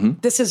it.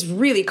 This is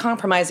really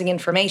compromising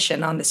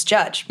information on this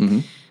judge.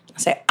 I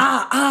say,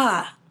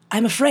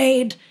 I'm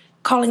afraid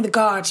calling the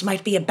guards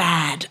might be a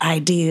bad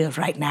idea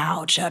right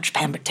now, Judge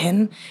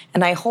Pemberton.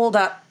 And I hold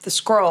up the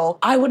scroll.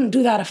 I wouldn't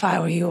do that if I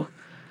were you.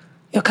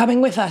 You're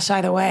coming with us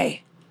either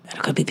way.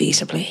 It could be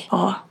peaceably,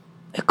 or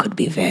it could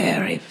be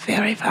very,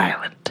 very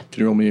violent. Can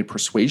you roll me a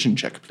persuasion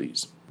check,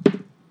 please?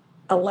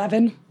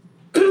 11.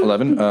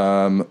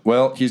 11?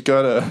 Well, he's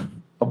got a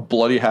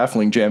bloody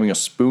halfling jamming a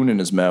spoon in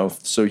his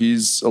mouth, so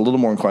he's a little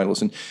more inclined to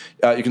listen.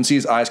 You can see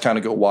his eyes kind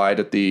of go wide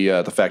at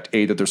the fact,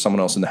 A, that there's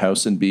someone else in the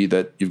house, and B,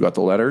 that you've got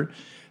the letter.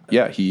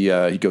 Yeah, he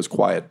goes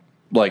quiet.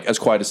 Like, as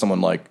quiet as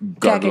someone, like,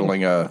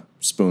 gargling a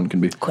spoon can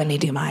be. Quinny,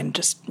 do you mind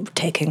just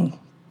taking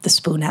the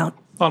spoon out?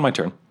 On my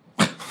turn.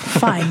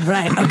 Fine,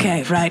 right,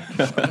 okay, right.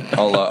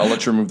 I'll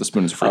let you remove the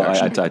spoon as a free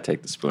action. I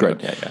take the spoon.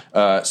 Great.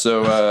 Yeah.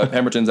 So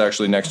Pemberton's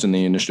actually next in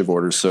the initiative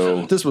order,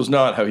 so this was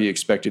not how he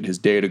expected his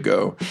day to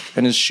go,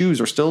 and his shoes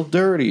are still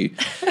dirty.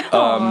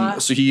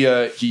 So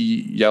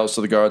he yells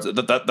to the guards,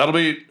 "That'll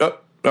be... Oh,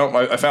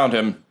 I found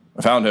him.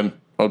 I found him.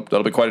 Oh,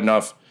 that'll be quite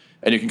enough.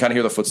 And you can kind of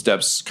hear the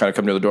footsteps kind of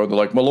come near the door. They're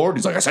like, my lord.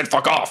 He's like, I said,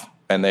 fuck off.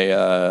 And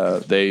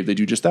they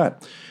do just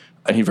that.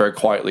 And he very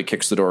quietly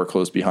kicks the door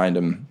closed behind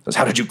him. Says,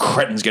 how did you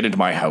cretins get into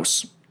my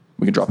house?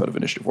 We can drop out of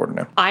initiative order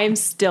now. I am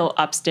still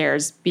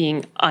upstairs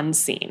being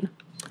unseen.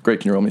 Great.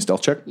 Can you roll me a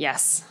stealth check?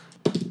 Yes.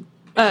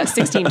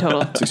 16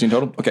 total. 16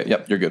 total? Okay,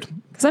 yep, you're good.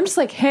 Because I'm just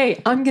like,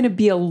 hey, I'm going to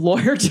be a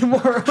lawyer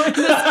tomorrow in this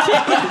case.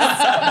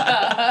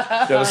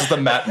 Yeah, this is the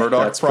Matt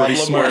Murdock problem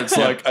smart. where it's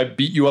like, I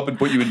beat you up and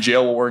put you in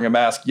jail while wearing a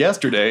mask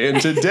yesterday,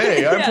 and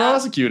today I'm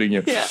prosecuting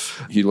you. Yeah.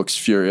 He looks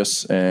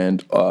furious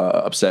and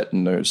upset,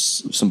 and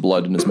there's some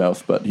blood in his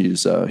mouth, but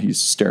he's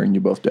staring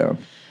you both down.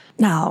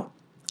 Now,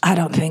 I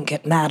don't think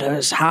it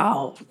matters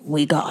how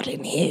we got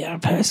in here,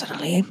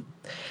 personally.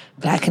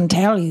 But I can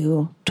tell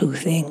you 2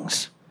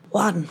 things.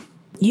 One,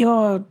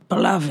 your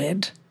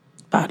beloved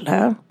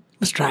Butler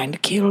was trying to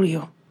kill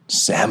you.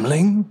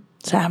 Samling?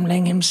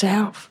 Samling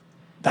himself.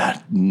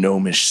 That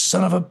gnomish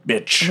son of a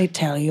bitch. Let me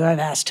tell you, I've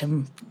asked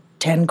him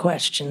 10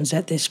 questions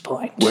at this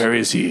point. Where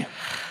is he?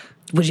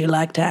 Would you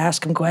like to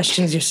ask him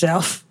questions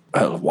yourself?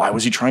 Well, why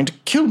was he trying to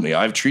kill me?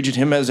 I've treated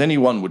him as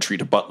anyone would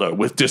treat a butler,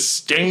 with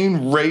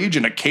disdain, rage,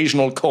 and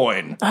occasional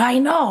coin. I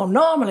know.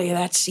 Normally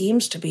that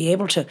seems to be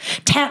able to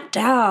tamp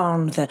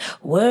down the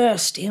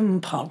worst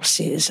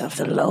impulses of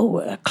the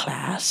lower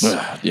class.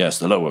 Yes,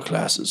 the lower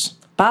classes.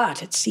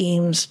 But it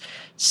seems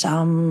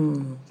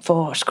some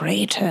force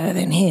greater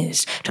than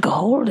his took a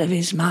hold of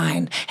his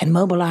mind and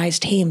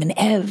mobilized him and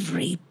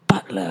every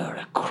butler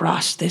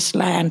across this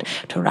land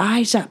to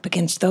rise up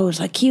against those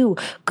like you,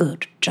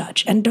 good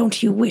judge. And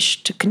don't you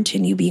wish to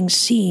continue being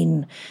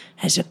seen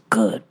as a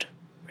good,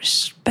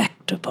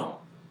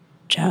 respectable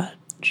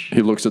judge?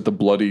 He looks at the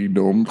bloody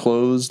gnome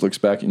clothes, looks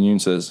back at you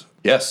and says,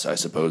 yes, I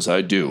suppose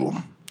I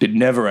do. Did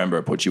Never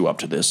Ember put you up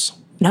to this?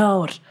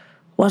 No, it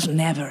wasn't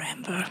Never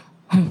Ember.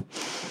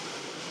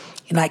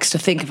 He likes to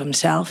think of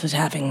himself as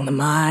having the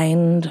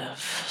mind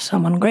of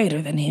someone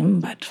greater than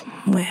him, but,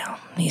 well,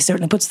 he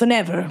certainly puts the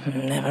Never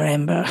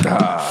Ember.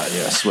 Ah,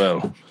 yes,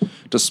 well,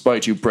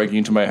 despite you breaking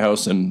into my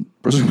house and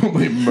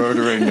presumably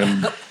murdering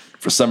and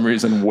for some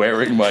reason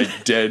wearing my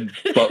dead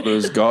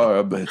butler's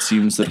garb, it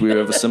seems that we are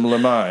of a similar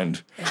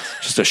mind.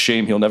 Just a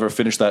shame he'll never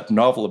finish that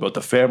novel about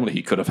the family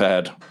he could have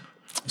had.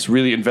 He's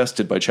really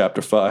invested by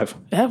chapter 5.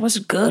 That was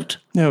good.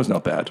 Yeah, it was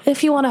not bad.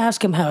 If you want to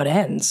ask him how it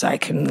ends, I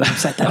can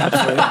set that up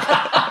for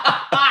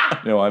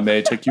you. I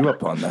may take you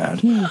up on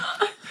that.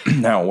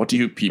 Now, what do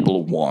you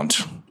people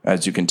want?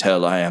 As you can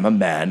tell, I am a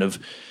man of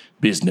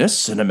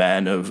business and a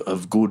man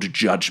of good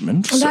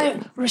judgment. And I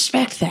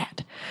respect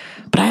that.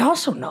 But I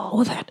also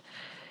know that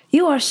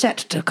you are set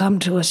to come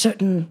to a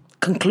certain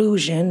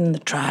conclusion in the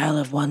trial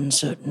of one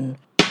certain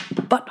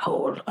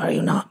butthole, are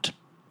you not?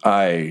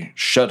 I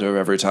shudder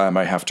every time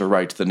I have to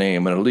write the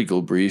name in a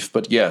legal brief,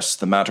 but yes,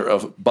 the matter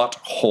of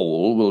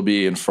butthole will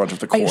be in front of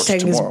the court tomorrow. Are you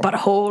saying his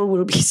butthole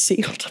will be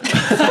sealed?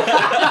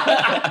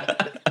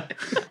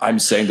 I'm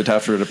saying that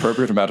after an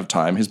appropriate amount of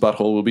time, his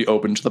butthole will be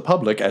open to the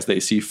public as they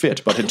see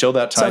fit. But until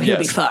that time, So he'll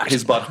be yes, fucked.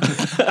 his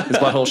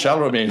butthole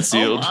shall remain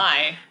sealed,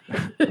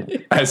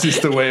 as is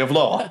the way of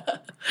law.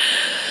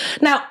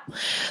 Now,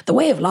 the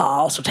way of law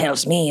also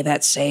tells me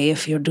that, say,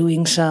 if you're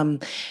doing some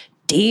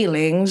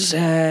dealings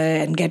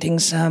and getting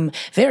some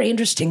very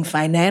interesting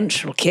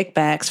financial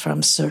kickbacks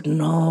from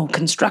certain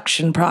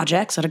construction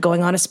projects that are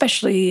going on,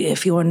 especially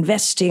if you're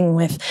investing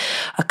with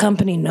a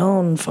company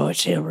known for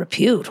its ill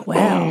repute.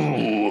 Well,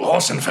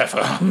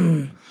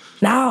 Horsenpfeffer.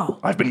 Now,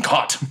 I've been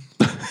caught.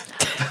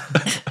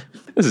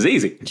 This is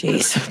easy.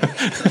 jeez.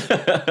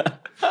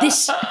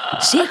 This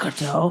secret,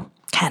 though,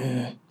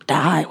 can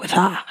die with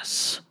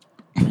us.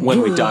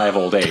 When we die of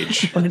old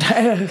age.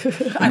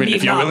 I mean,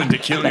 if you're willing to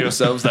kill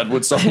yourselves, that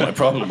would solve my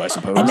problem, I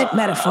suppose. I meant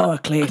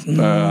metaphorically.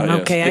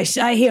 Okay, yes.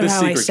 I hear The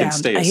how I secret can sound.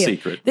 stay a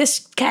secret.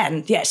 This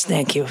can, yes,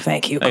 thank you, Hey,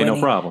 Quinny. no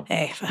problem.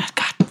 Hey,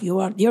 God,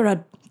 you're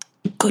a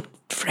good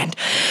friend.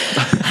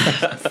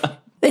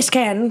 This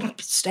can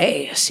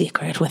stay a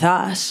secret with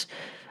us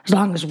as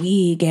long as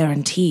we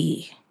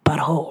guarantee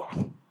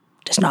Butthole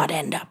does not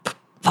end up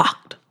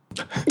fucked.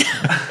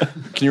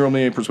 Can you roll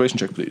me a persuasion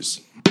check,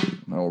 please?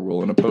 I'll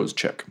roll an opposed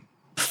check.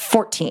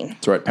 14.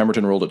 That's right.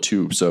 Pemberton rolled a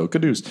 2, so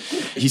good news.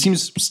 He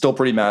seems still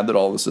pretty mad that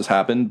all this has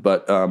happened,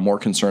 but more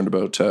concerned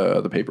about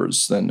the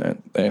papers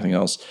than anything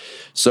else.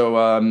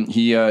 So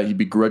he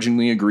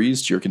begrudgingly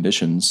agrees to your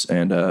conditions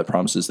and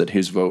promises that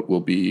his vote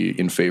will be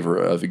in favor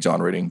of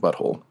exonerating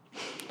Butthole.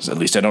 So at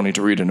least I don't need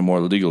to read any more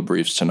legal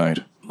briefs tonight.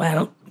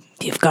 Well,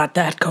 you've got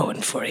that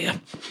going for you,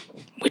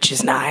 which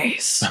is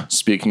nice.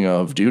 Speaking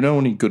of, do you know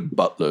any good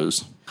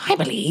butlers? I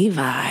believe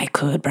I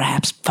could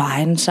perhaps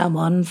find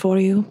someone for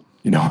you.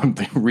 You know, I'm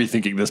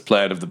rethinking this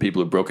plan of the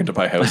people who broke into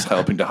my house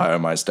helping to hire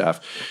my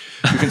staff.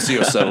 You can see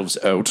yourselves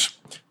out.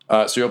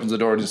 So he opens the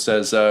door and he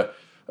says,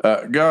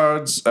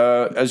 guards,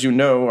 as you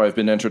know, I've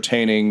been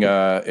entertaining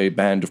a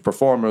band of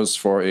performers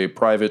for a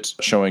private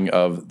showing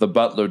of The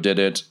Butler Did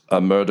It,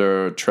 a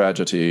murder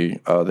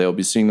tragedy. They'll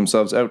be seeing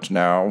themselves out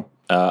now.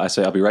 I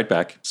say, I'll be right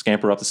back.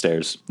 Scamper up the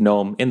stairs.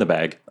 Gnome in the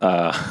bag.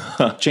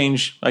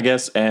 Change, I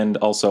guess. And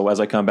also, as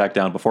I come back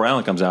down, before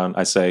Alan comes down,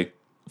 I say,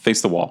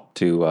 face the wall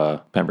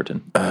to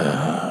Pemberton.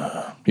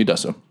 He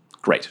does so.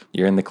 Great.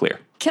 You're in the clear.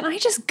 Can I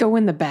just go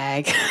in the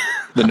bag?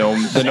 The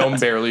gnome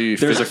barely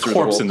There's fits a through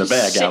corpse the in the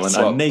bag, Shit. Alan.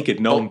 A naked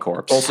gnome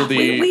corpse. Also,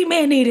 We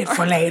may need it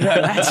for later.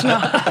 That's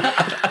not.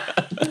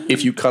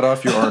 if you cut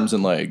off your arms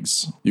and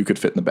legs, you could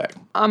fit in the bag.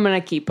 I'm going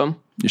to keep them.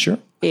 You sure?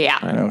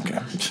 Yeah. Okay.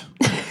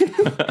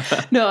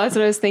 No, that's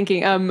what I was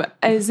thinking.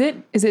 Is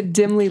it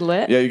dimly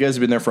lit? Yeah, you guys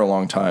have been there for a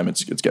long time.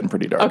 It's getting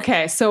pretty dark.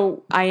 Okay,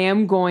 so I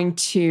am going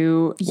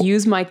to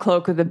use my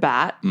cloak of the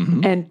bat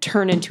and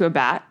turn into a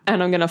bat,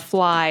 and I'm going to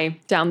fly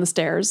down the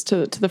stairs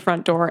to the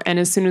front door. And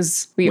as soon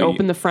as we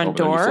open the front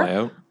open and you fly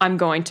door, out? I'm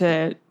going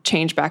to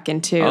change back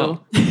into.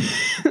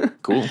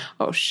 Cool.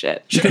 Oh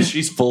shit!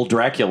 She's full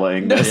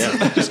Draculaing this.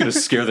 Yeah. Just going to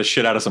scare the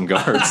shit out of some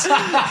guards.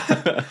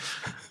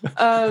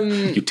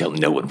 You tell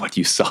no one what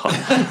you saw.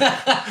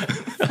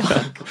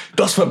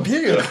 Das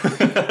Vampir!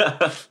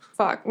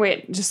 Fuck!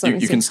 Wait, just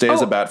You can stay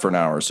as a bat for an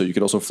hour, so you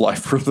could also fly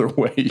further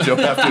away. You don't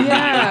have to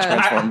immediately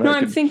transform No,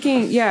 back. I'm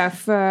thinking,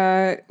 if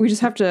we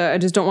just have to, I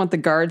just don't want the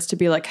guards to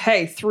be like,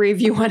 hey, 3 of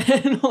you went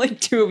in and only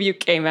 2 of you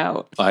came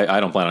out. I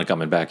don't plan on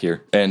coming back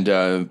here. And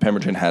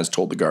Pemberton has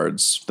told the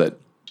guards that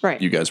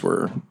you guys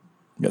were.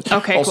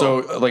 Okay,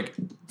 also, cool. like,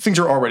 things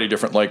are already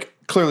different. Like,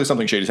 clearly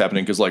something shady's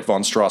happening because, like,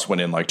 Von Strauss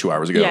went in, like, 2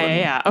 hours ago.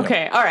 Yeah.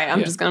 Okay, all right.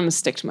 I'm just gonna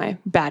stick to my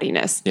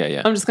battiness.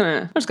 Yeah. I'm just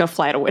gonna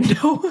fly out a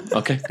window.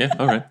 Okay, yeah,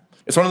 all right.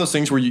 It's one of those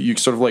things where you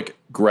sort of, like,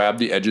 grab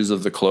the edges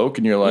of the cloak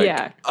and you're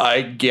like,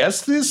 I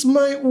guess this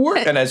might work.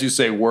 And as you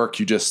say work,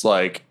 you just,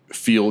 like,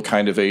 feel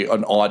kind of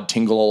an odd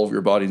tingle all over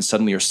your body, and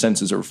suddenly your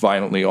senses are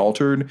violently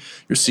altered.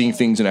 You're seeing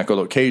things in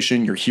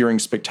echolocation, you're hearing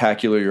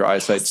spectacular, your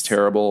eyesight's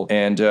terrible,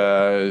 and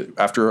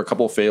after a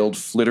couple failed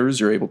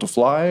flitters, you're able to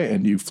fly,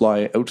 and you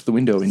fly out the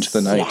window into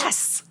the night.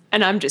 Yes.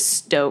 And I'm just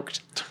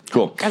stoked.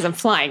 Cool. As I'm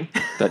flying.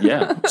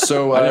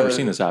 So I've never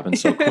seen this happen.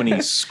 So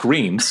Quinny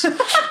screams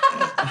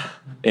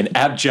in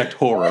abject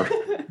horror.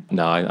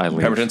 No, I leave.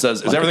 Pemberton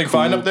says, is like a everything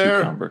fine cool up there?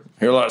 cucumber.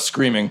 Hear a lot of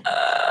screaming.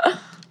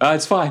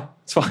 It's fine.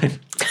 It's fine.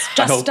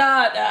 Just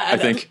I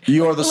think.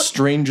 You are the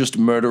strangest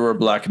murderer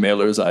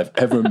blackmailers I've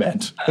ever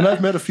met. And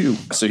I've met a few.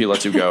 So he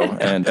lets you go.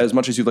 And as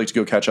much as you'd like to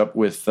go catch up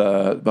with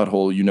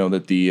Butthole, you know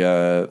that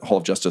the Hall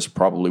of Justice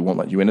probably won't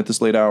let you in at this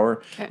late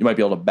hour. Okay. You might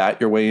be able to bat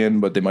your way in,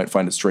 but they might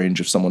find it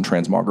strange if someone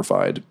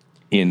transmogrified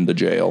in the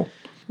jail.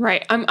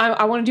 Right.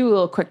 I want to do a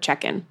little quick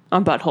check-in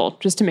on Butthole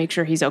just to make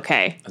sure he's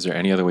okay. Is there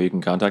any other way you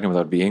can contact him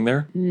without being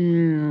there?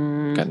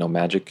 Got no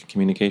magic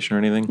communication or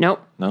anything?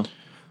 Nope. No?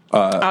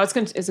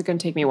 Is it going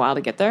to take me a while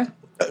to get there?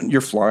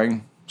 You're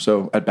flying,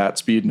 so at bat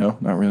speed, no,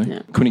 not really.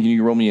 Yeah. Quinny, can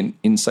you roll me an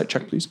insight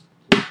check, please?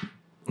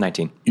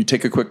 19. You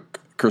take a quick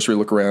cursory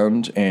look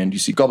around, and you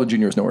see Goblin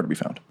Jr. is nowhere to be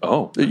found.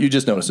 Oh. You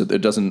just notice it.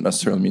 It doesn't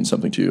necessarily mean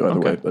something to you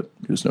either way, but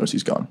you just notice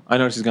he's gone. I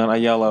notice he's gone. I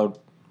yell out,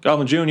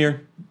 Goblin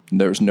Jr.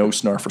 There's no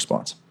snarf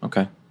response.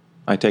 Okay.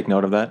 I take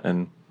note of that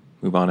and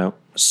move on out.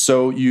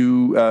 So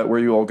you, where are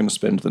you all going to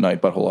spend the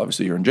night? Butthole,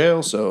 obviously you're in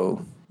jail,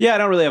 so... Yeah, I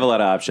don't really have a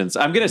lot of options.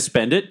 I'm going to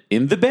spend it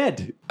in the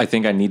bed. I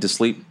think I need to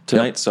sleep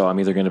tonight, so I'm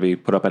either going to be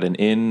put up at an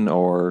inn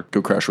or...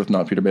 Go crash with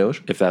not Peter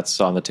Baelish? If that's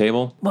on the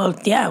table. Well,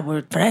 yeah,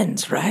 we're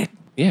friends, right?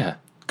 Yeah.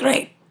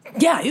 Great.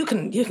 Yeah, you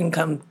can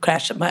come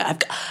crash at my. I've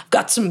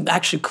got some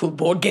actually cool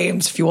board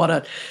games if you want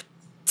to.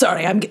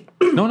 Sorry, I'm.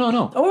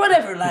 No. Or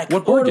whatever, like,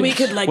 What board or we games?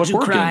 could like What do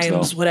board games,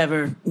 crimes, though?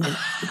 whatever.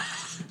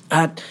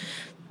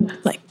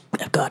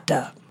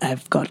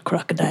 I've got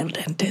Crocodile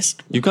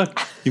Dentist. You got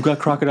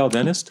Crocodile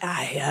Dentist?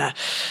 I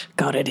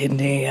got it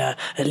in a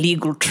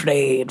illegal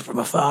trade from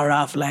a far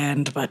off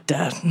land, but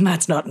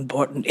that's not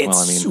important. It's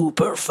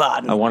super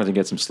fun. I wanted to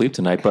get some sleep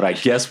tonight, but I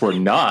guess we're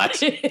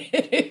not.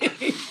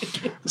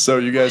 So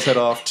you guys head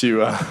off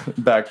to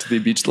back to the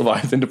Beach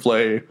Leviathan to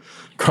play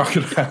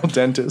Crocodile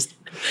Dentist.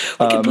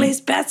 We can place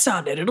bets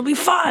on it. It'll be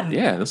fun.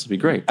 Yeah, this will be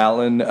great.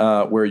 Alan, where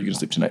are you going to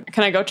sleep tonight?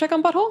 Can I go check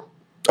on Butthole?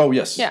 Oh,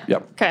 yes. Yeah.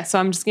 Yep. Okay, so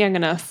I'm just going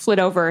to flit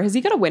over. Has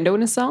he got a window in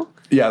his cell?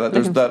 Yeah,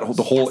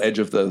 the whole edge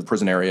of the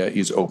prison area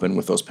is open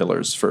with those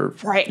pillars for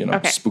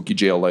spooky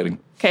jail lighting.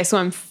 Okay, so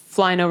I'm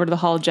flying over to the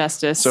Hall of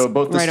Justice. So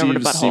both the right over to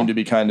Steves Butthole. seem to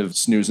be kind of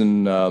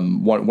snoozing.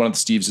 One of the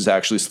Steves is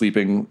actually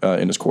sleeping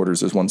in his quarters.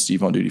 There's one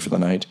Steve on duty for the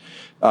night.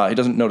 He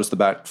doesn't notice the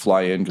bat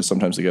fly in because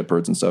sometimes they get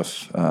birds and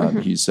stuff.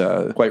 He's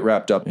quite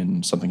wrapped up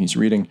in something he's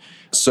reading.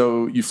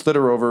 So you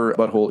flitter over.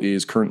 Butthole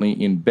is currently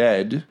in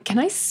bed. Can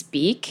I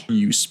speak?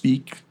 You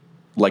speak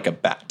like a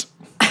bat.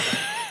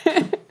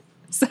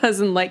 So as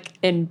in like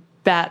in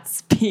bat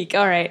speak.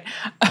 All right.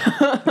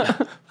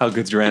 How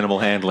good's your animal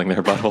handling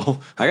there,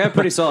 Butthole? I got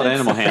pretty solid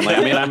animal handling.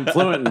 I mean, I'm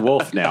fluent in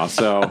wolf now,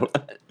 so...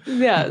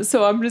 Yeah,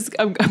 so I'm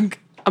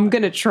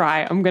going to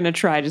try. I'm going to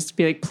try just to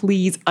be like,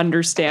 please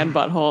understand,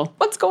 Butthole.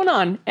 What's going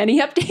on? Any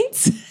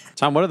updates?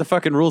 Tom, what are the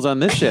fucking rules on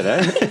this shit,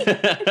 eh?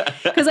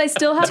 Because I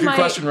still have That's a good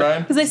question,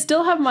 Ryan. Because I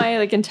still have my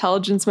like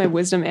intelligence, my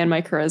wisdom, and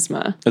my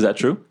charisma. Is that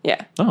true?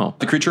 Yeah. Oh.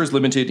 The creature is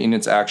limited in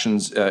its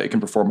actions it can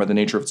perform by the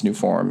nature of its new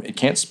form. It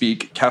can't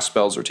speak, cast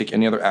spells, or take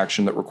any other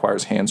action that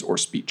requires hands or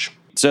speech.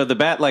 So the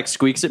bat like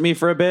squeaks at me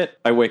for a bit.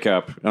 I wake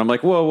up and I'm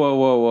like, whoa, whoa,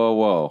 whoa, whoa,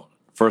 whoa.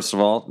 First of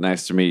all,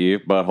 nice to meet you,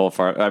 butthole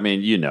fart. I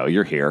mean,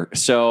 you're here.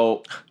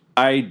 So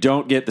I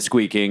don't get the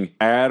squeaking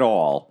at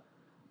all.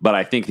 But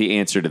I think the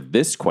answer to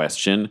this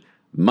question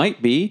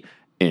might be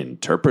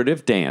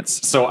interpretive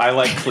dance. So I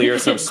like clear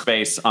some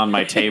space on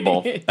my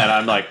table and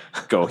I'm like,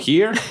 go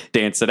here,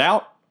 dance it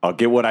out. I'll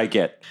get what I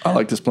get. I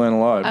like this plan a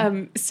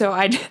lot. So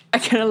I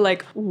kind of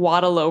like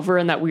waddle over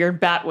in that weird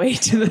bat way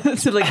to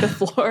like the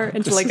floor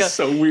into like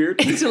so weird.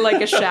 into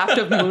like a shaft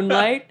of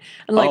moonlight.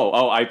 And like,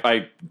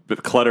 I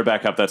clutter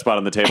back up that spot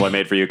on the table I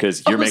made for you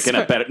because you're making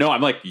a better. No,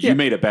 I'm like, you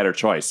made a better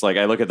choice. Like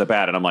I look at the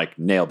bat and I'm like,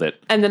 nailed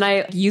it. And then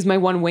I use my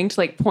one wing to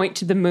like point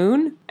to the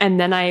moon, and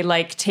then I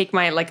like take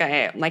my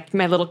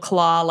my little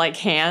claw like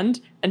hand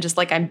and just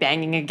like I'm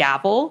banging a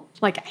gavel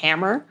like a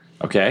hammer.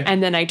 Okay.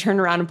 And then I turn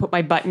around and put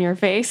my butt in your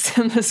face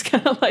and just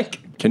kind of like.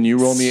 Can you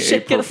roll me a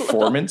shake it a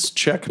performance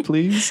check,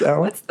 please, Alan?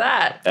 What's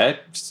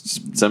that?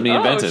 Somebody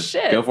invented.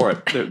 Shit. Go for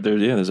it.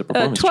 There's a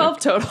performance 12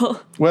 check.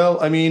 total.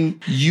 Well, I mean,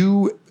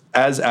 you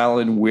as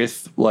Alan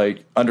with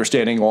like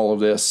understanding all of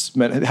this,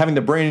 having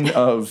the brain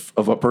of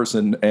a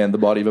person and the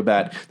body of a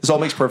bat, this all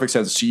makes perfect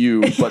sense to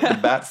you. But the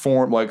bat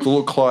form, like the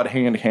little clawed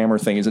hand hammer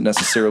thing, isn't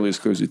necessarily as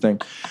clear as you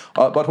think.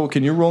 Butthole,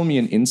 can you roll me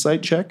an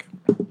insight check?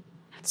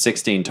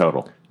 16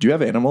 total. Do you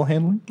have animal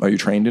handling? Are you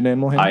trained in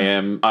animal handling? I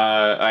am.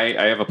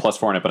 I have a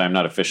 +4 in it, but I'm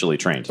not officially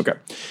trained. Okay.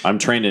 I'm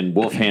trained in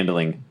wolf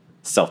handling,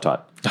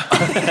 self-taught.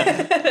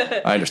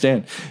 I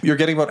understand. You're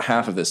getting about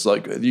half of this.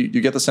 Like you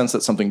get the sense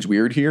that something's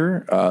weird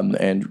here,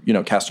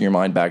 and casting your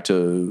mind back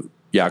to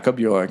Jakob,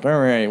 you're like, all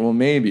right, well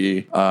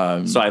maybe.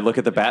 So I look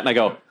at the bat and I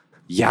go,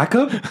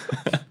 Jakob?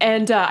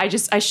 And I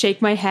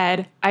shake my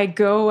head. I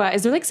go,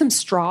 is there like some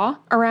straw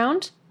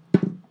around?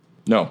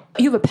 No.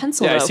 You have a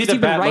pencil, Yeah, though. I see 'cause the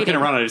you've been bat looking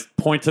writing. around. I just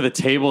point to the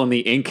table and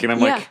the ink, and I'm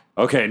like,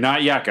 okay,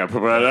 not Jakob.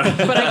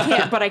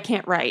 But I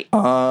can't write.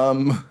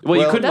 Well,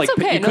 you couldn't that's like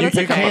okay. you No, couldn't that's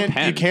pick okay. up a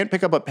pen. You can't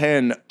pick up a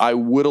pen. I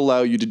would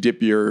allow you to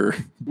dip your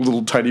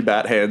little tiny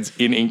bat hands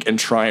in ink and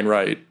try and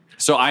write.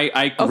 So I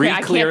I can't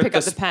re-clear pick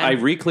up the pen. I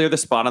re-clear the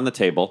spot on the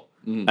table,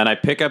 and I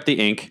pick up the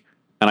ink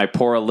and I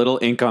pour a little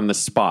ink on the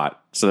spot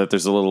so that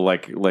there's a little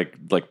like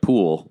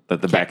pool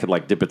that the bat could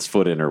like dip its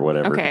foot in or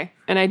whatever. Okay.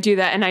 And I do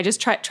that, and I just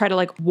try to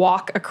like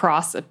walk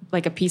across a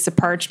piece of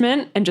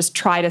parchment and just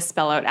try to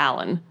spell out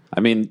Alan.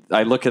 I mean,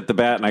 I look at the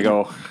bat and I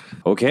go,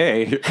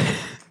 okay.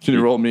 Can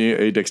you roll me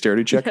a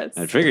dexterity check? Yes.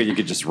 I figured you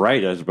could just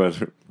write it,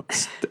 but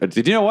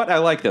did you know what? I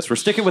like this. We're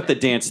sticking with the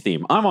dance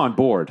theme. I'm on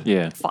board.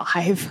 Yeah.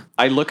 5.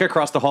 I look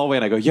across the hallway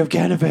and I go,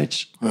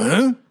 Yevgenovich,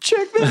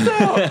 check this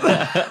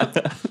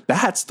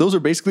out. Those are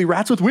basically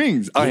rats with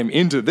wings. I am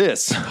into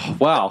this.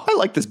 Wow. I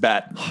like this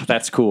bat.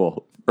 That's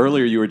cool.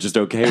 Earlier you were just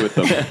okay with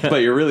them,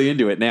 but you're really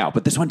into it now.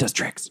 But this one does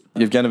tricks.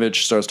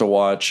 Yevgenovich starts to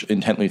watch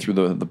intently through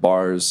the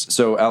bars.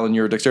 So, Alan,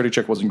 your dexterity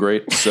check wasn't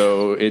great,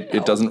 so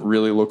it doesn't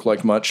really look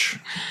like much.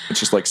 It's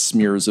just like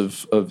smears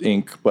of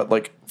ink, but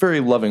like very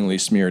lovingly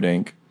smeared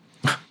ink.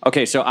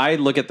 Okay, so I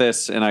look at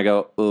this and I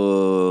go,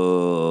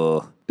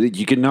 ugh.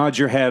 You can nod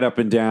your head up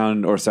and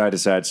down or side to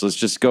side, so let's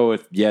just go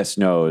with yes,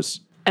 no's.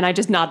 And I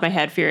just nod my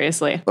head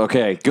furiously.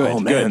 Okay, good. Oh,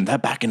 man, good.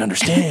 that bat can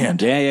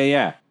understand.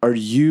 Yeah. Are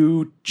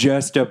you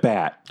just a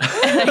bat?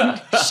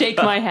 Shake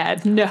my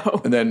head.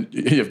 No. And then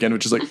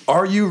Yevgenovich is like,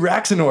 are you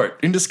Raxenort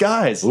in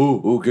disguise?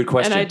 Ooh, good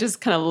question. And I just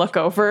kind of look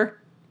over.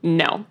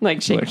 No.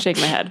 Like shake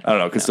my head. I don't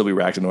know. It could still be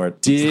Raxenort.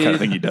 It's the kind of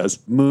thing he does.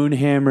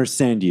 Moonhammer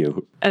send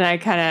you? And I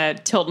kind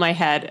of tilt my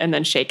head and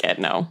then shake it.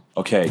 No.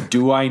 Okay,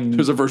 do I...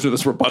 There's a version of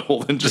this where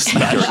Butthole then just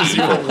smashes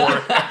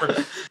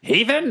evil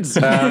Heathens?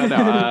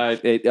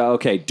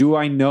 Okay, do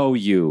I know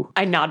you?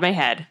 I nod my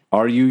head.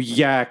 Are you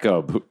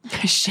Jakob?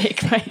 I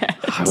shake my head.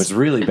 I was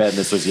really betting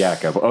this was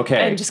Jakob.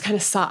 Okay. And just kind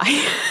of sigh.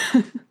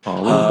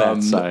 Oh, little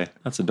bat sigh.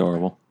 That's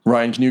adorable.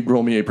 Ryan, can you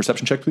roll me a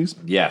perception check, please?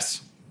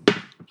 Yes.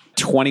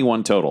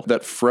 21 total.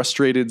 That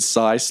frustrated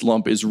sigh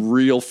slump is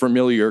real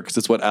familiar because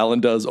it's what Alan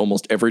does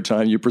almost every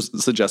time you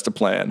suggest a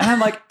plan. I'm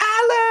like,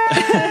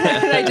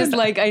 And I just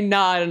I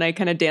nod and I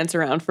kind of dance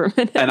around for a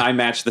minute. and I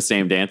match the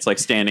same dance, like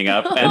standing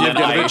up. And then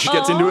Yevgenovich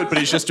gets into it, but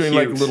he's just doing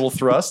like little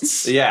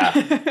thrusts. yeah.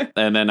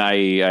 And then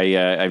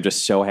I'm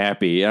just so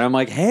happy. And I'm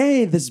like,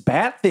 hey, this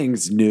bat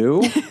thing's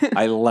new.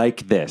 I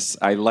like this.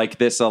 I like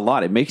this a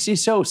lot. It makes you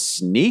so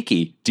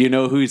sneaky. Do you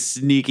know who's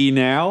sneaky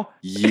now?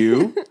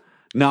 You.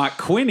 Not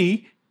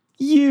Quinny.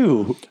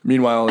 You.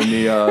 Meanwhile, in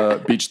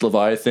the Beached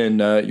Leviathan,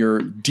 you're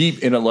deep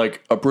in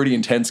a pretty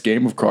intense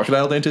game of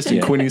Crocodile Dentist,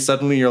 and Quinny,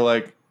 suddenly you're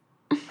like,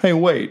 hey,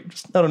 wait,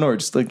 just, I don't know,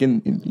 just like you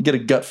get a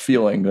gut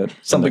feeling that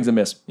something's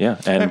amiss. Yeah,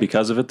 and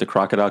because of it, the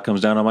crocodile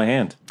comes down on my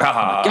hand. You've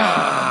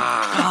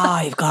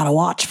got to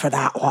watch for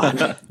that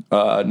one.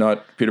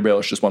 Not Peter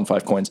Baelish, just won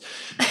 5 coins.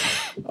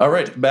 All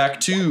right, back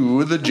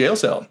to the jail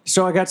cell.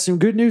 So I got some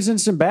good news and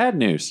some bad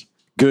news.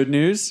 Good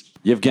news,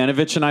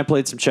 Yevgenovich and I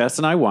played some chess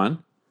and I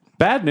won.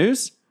 Bad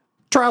news,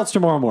 trial's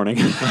tomorrow morning.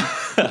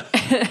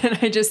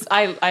 And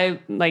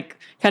I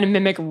kind of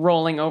mimic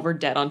rolling over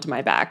dead onto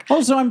my back.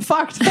 Oh, so I'm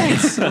fucked.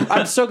 Thanks.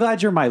 I'm so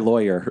glad you're my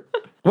lawyer.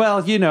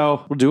 Well,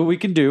 we'll do what we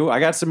can do. I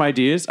got some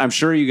ideas. I'm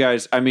sure you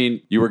guys,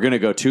 you were going to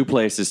go 2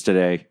 places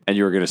today and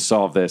you were going to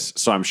solve this.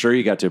 So I'm sure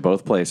you got to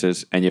both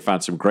places and you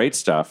found some great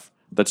stuff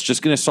that's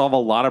just going to solve a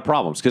lot of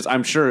problems. Because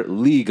I'm sure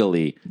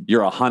legally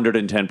you're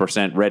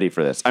 110% ready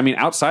for this.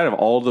 Outside of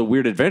all the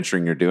weird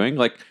adventuring you're doing,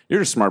 like,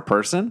 you're a smart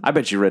person. I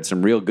bet you read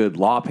some real good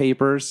law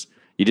papers.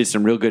 You did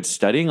some real good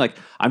studying. Like,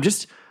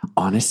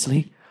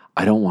 honestly,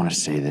 I don't want to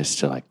say this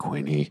to like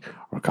Queenie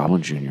or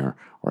Goblin Jr.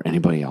 or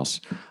anybody else,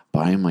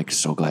 but I am like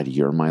so glad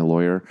you're my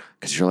lawyer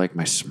because you're like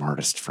my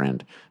smartest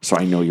friend. So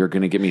I know you're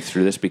going to get me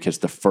through this because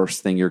the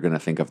first thing you're going to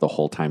think of the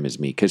whole time is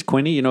me. Because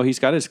Quinny, he's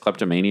got his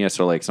kleptomania.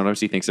 So like sometimes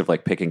he thinks of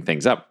like picking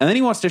things up and then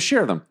he wants to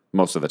share them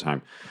most of the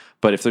time.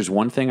 But if there's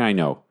one thing I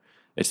know,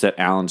 it's that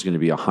Alan's going to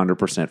be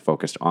 100%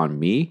 focused on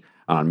me,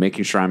 on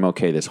making sure I'm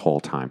okay this whole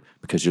time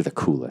because you're the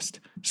coolest.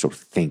 So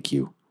thank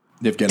you.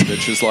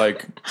 Yevgenovich is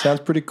like,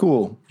 sounds pretty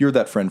cool. You're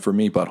that friend for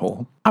me,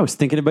 butthole. I was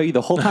thinking about you the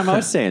whole time I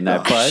was saying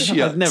that, bud.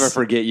 I'd never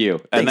forget you.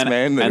 And Thanks,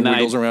 man. And then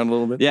wiggles around a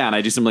little bit. Yeah, and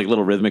I do some like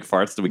little rhythmic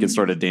farts that we can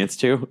sort of dance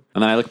to.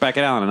 And then I look back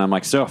at Alan and I'm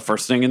like, so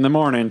first thing in the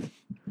morning,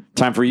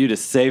 time for you to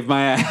save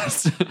my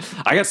ass.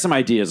 I got some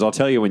ideas. I'll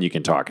tell you when you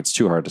can talk. It's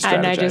too hard to strategize.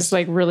 And I just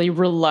like really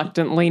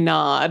reluctantly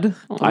nod.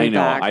 I know.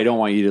 Back. I don't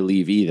want you to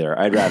leave either.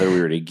 I'd rather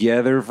we were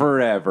together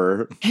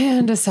forever.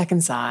 And a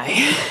second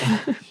sigh.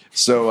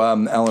 So,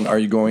 Alan, where are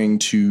you going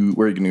to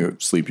go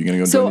sleep? Are you going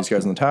to go join these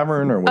guys in the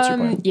tavern, or what's your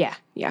plan?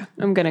 Yeah.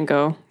 I'm going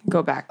to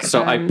go back.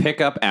 So I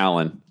pick up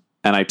Alan,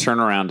 and I turn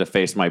around to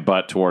face my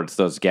butt towards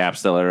those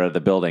gaps that are at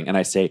the building, and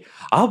I say,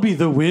 I'll be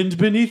the wind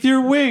beneath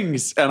your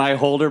wings. And I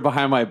hold her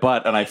behind my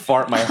butt, and I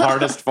fart my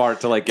hardest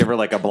fart to like give her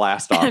like a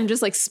blast off. I'm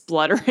just like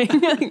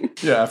spluttering.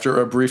 Yeah,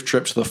 after a brief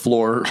trip to the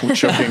floor,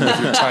 choking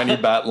with your tiny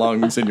bat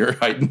lungs and your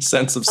heightened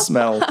sense of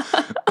smell,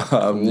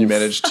 you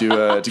managed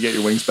to get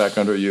your wings back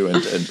under you and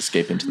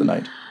escape into the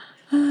night.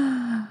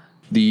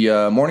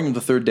 The morning of the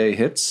third day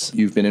hits.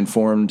 You've been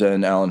informed,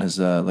 and Alan has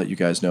let you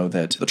guys know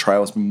that the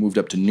trial has been moved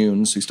up to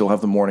noon, so you still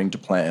have the morning to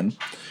plan.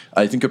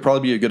 I think it'd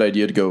probably be a good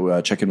idea to go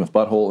check in with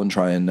Butthole and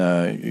try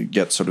and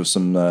get sort of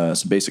some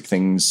basic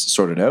things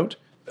sorted out.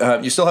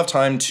 You still have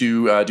time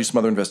to do some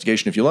other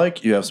investigation if you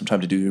like. You have some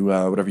time to do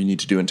whatever you need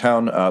to do in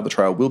town. The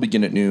trial will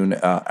begin at noon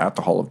at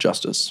the Hall of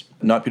Justice.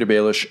 Not Peter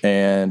Baelish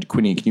and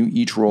Quinny, can you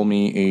each roll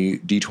me a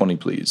d20,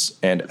 please?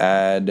 And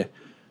add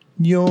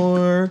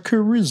your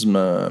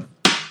charisma.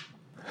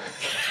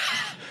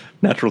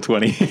 Natural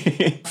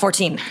 20.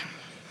 14.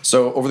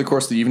 So over the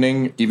course of the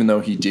evening, even though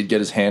he did get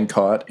his hand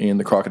caught in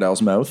the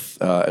crocodile's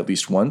mouth at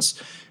least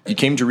once, he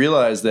came to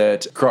realize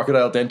that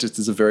Crocodile Dentist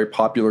is a very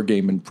popular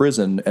game in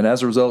prison, and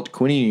as a result,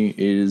 Quinny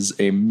is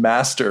a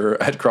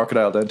master at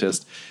Crocodile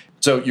Dentist.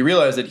 So you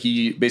realize that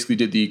he basically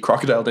did the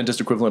Crocodile Dentist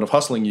equivalent of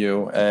hustling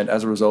you, and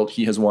as a result,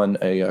 he has won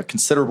a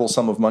considerable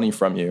sum of money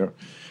from you.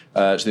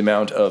 To the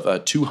amount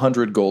of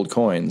 200 gold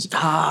coins.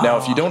 Now,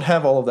 if you don't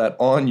have all of that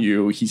on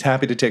you, he's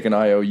happy to take an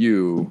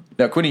IOU.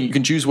 Now, Quinny, you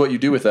can choose what you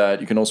do with that.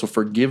 You can also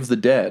forgive the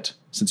debt,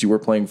 since you were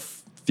playing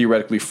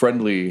theoretically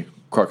friendly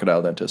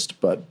Crocodile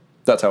Dentist, but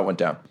that's how it went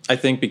down. I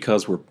think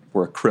because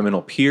we're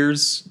criminal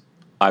peers,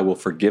 I will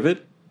forgive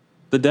it,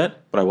 the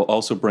debt, but I will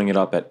also bring it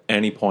up at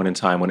any point in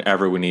time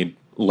whenever we need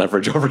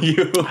leverage over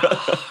you.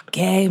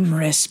 Game,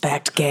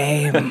 respect,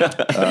 game.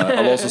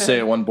 I'll also say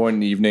at one point in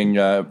the evening,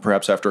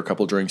 perhaps after a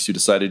couple drinks, you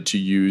decided to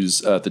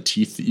use the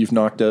teeth that you've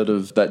knocked out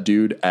of that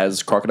dude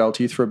as crocodile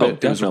teeth for a bit. Oh,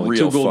 definitely. It was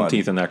real 2 golden fun.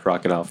 teeth in that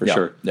crocodile for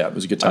sure. Yeah, it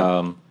was a good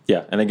time.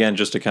 Yeah, and again,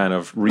 just to kind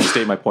of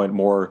restate my point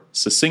more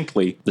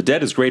succinctly, the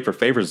debt is great for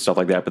favors and stuff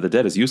like that, but the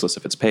debt is useless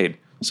if it's paid.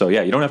 So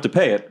yeah, you don't have to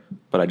pay it,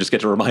 but I just get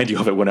to remind you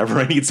of it whenever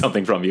I need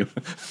something from you.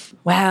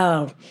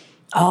 Well,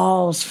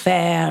 all's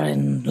fair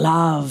in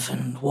love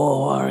and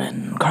war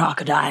and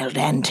Crocodile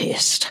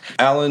Dentist.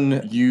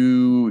 Alan,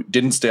 you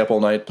didn't stay up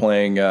all night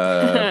playing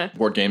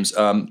board games,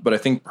 but I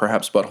think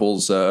perhaps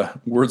Butthole's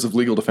words of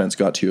legal defense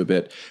got to you a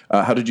bit.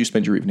 How did you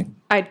spend your evening?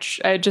 I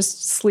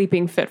just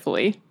sleeping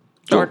fitfully.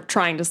 Or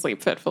trying to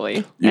sleep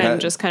fitfully,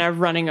 just kind of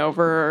running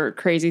over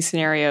crazy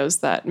scenarios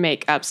that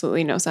make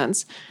absolutely no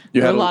sense.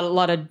 You had a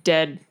lot of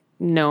dead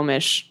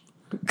gnomish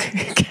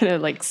kind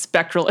of like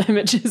spectral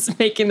images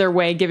making their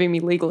way, giving me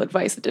legal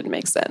advice that didn't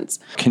make sense.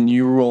 Can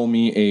you roll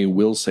me a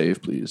will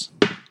save, please?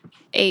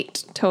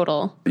 8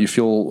 total. You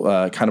feel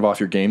kind of off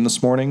your game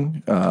this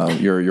morning.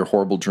 Your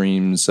horrible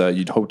dreams,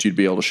 you'd hoped you'd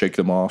be able to shake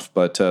them off,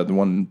 but the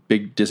one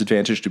big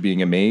disadvantage to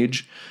being a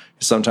mage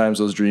is sometimes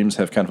those dreams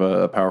have kind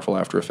of a powerful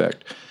after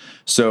effect.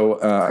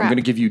 So I'm going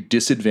to give you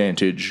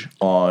disadvantage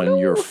on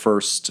your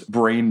first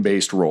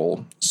brain-based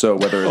roll. So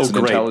whether it's an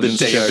intelligence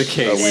check,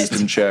 a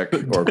wisdom check,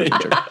 or a wisdom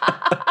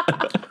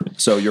check.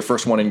 So your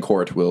first one in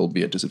court will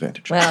be at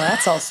disadvantage. Well,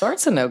 that's all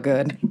sorts of no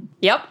good.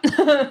 Yep.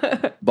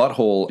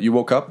 Butthole, you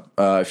woke up.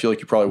 I feel like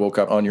you probably woke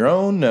up on your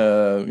own.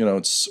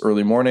 It's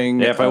early morning.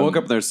 Yeah, if I woke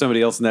up and there's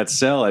somebody else in that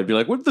cell, I'd be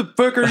like, what the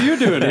fuck are you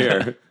doing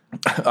here?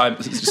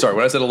 I'm sorry,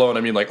 when I said alone,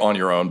 I mean like on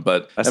your own.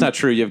 But That's not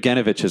true.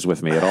 Yevgenovich is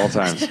with me at all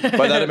times.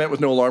 by that I meant with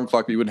no alarm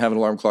clock, but you wouldn't have an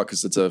alarm clock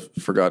because it's a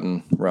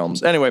Forgotten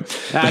Realms. Anyway.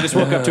 I just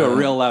woke up to a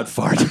real loud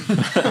fart.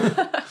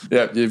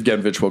 Yeah,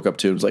 Yevgenovich woke up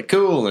too and was like,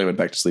 cool, and then he went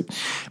back to sleep.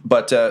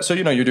 But so,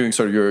 you're doing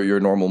sort of your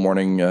normal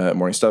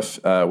morning stuff,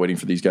 waiting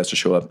for these guys to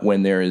show up.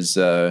 When there is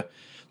sort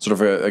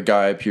of a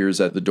guy appears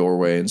at the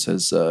doorway and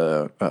says,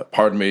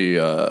 pardon me,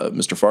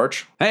 Mr.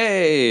 Farch.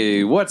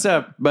 Hey, what's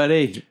up,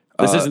 buddy?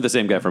 This isn't the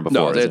same guy from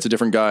before. No, it's a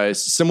different guy.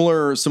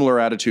 Similar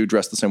attitude,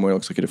 dressed the same way.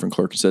 Looks like a different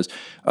clerk. He says,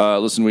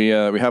 "Listen, we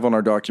have on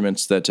our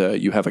documents that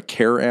you have a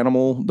care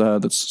animal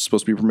that's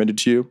supposed to be permitted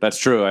to you. That's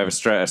true. I have a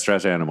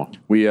stress animal.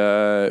 We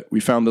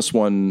found this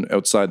one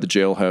outside the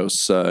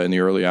jailhouse in the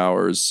early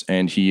hours,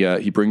 and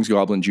he brings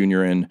Goblin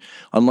Jr. in.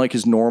 Unlike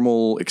his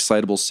normal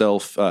excitable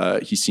self,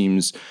 he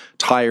seems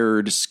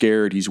tired,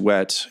 scared. He's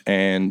wet,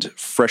 and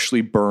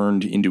freshly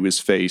burned into his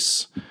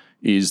face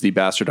is the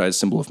bastardized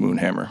symbol of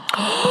Moonhammer."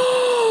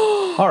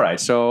 All right,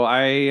 so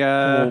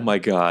oh my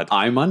God.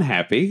 I'm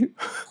unhappy.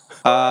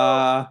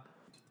 And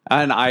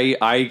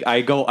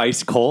I go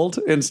ice cold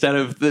instead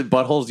of the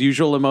butthole's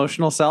usual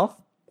emotional self.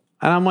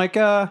 And I'm like,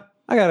 I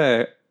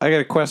got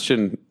a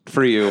question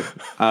for you,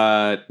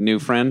 new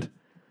friend. Did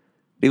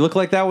he look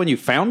like that when you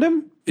found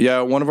him?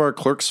 Yeah, one of our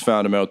clerks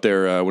found him out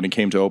there when he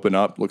came to open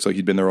up. Looks like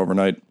he'd been there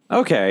overnight.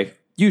 Okay,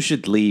 you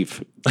should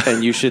leave.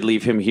 And you should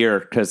leave him here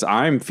because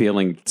I'm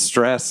feeling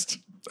stressed.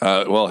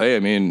 Well, hey, I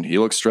mean, he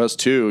looks stressed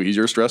too. He's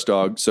your stress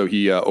dog. So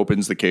he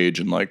opens the cage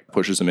and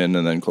pushes him in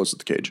and then closes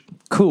the cage.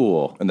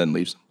 Cool. And then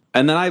leaves.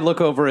 And then I look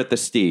over at the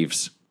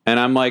Steves and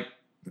I'm like,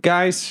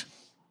 guys,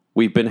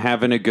 we've been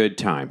having a good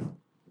time.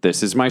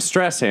 This is my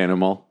stress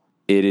animal.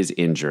 It is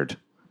injured.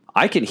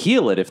 I can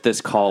heal it if this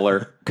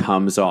collar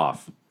comes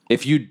off.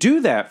 If you do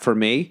that for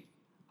me,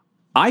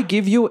 I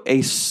give you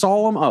a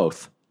solemn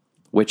oath,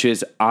 which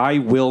is I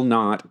will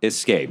not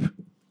escape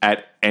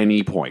at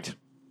any point.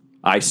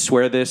 I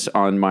swear this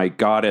on my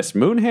goddess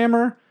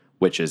Moonhammer,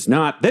 which is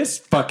not this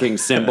fucking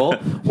symbol.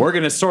 We're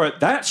going to sort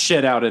that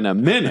shit out in a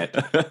minute.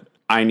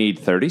 I need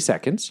 30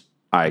 seconds.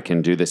 I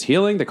can do this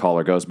healing. The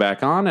collar goes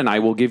back on, and I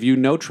will give you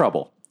no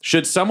trouble.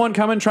 Should someone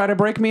come and try to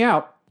break me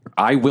out,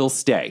 I will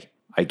stay.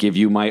 I give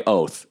you my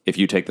oath if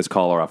you take this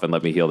collar off and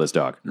let me heal this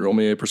dog. Roll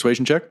me a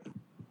persuasion check.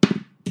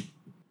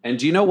 And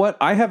do you know what?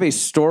 I have a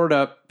stored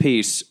up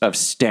piece of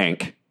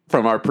stank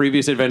from our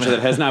previous adventure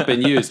that has not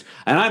been used,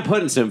 and I'm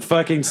putting some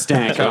fucking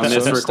stank on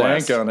this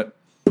request. Stank on it.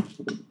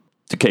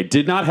 Okay,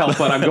 did not help,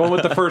 but I'm going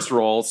with the first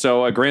roll,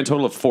 so a grand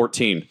total of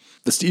 14.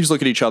 The Steves look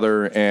at each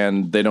other,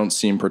 and they don't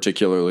seem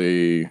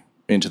particularly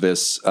into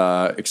this,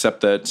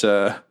 except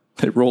that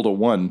they rolled a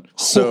 1.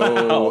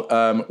 So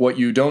wow. What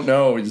you don't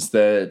know is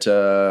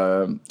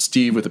that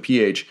Steve with a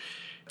PH,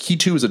 he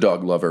too is a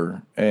dog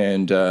lover,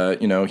 and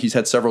he's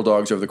had several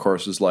dogs over the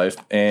course of his life,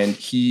 and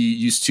he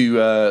used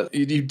to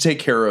he'd take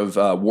care of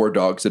war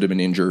dogs that had been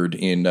injured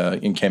in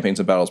campaigns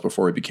and battles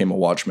before he became a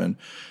watchman.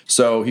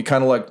 So he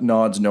kind of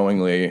nods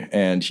knowingly,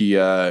 and he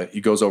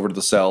goes over to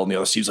the cell, and the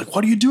other Steve's like,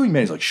 "What are you doing,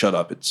 man?" He's like, "Shut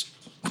up!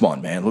 Come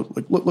on, man!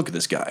 Look at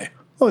this guy!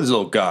 Look at this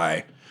little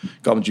guy."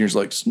 Goblin Jr.'s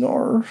like,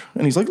 "Snarf,"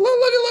 and he's like, "Look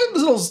at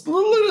this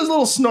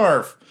little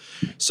snarf."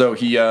 So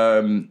he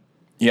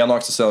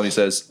unlocks the cell and he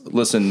says,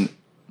 "Listen.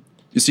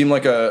 You seem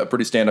like a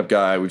pretty stand-up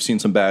guy. We've seen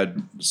some bad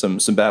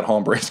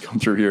hombres come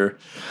through here.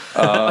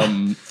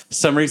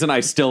 Some reason I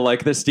still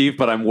like this, Steve,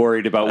 but I'm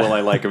worried about will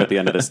I like him at the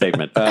end of the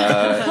statement.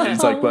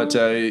 He's like, but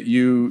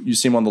you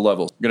seem on the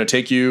level. I'm going to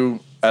take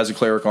you as a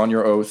cleric on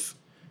your oath."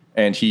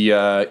 And he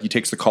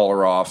takes the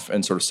collar off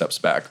and sort of steps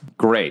back.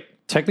 Great.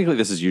 Technically,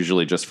 this is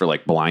usually just for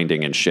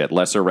blinding and shit.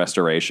 Lesser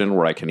restoration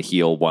where I can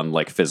heal one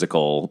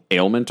physical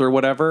ailment or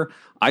whatever.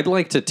 I'd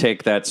like to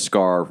take that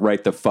scar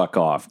right the fuck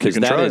off because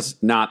that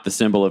is not the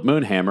symbol of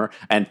Moonhammer.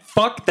 And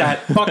fuck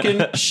that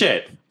fucking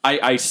shit.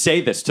 I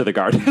say this to the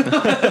guard.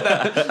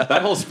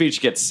 that whole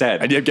speech gets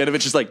said. And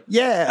Yevgenovich is like,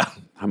 yeah.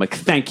 I'm like,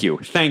 thank you.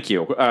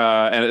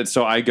 And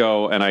so I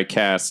go and I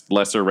cast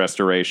Lesser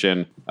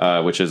Restoration,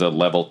 which is a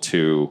level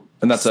 2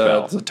 and that's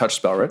spell. A touch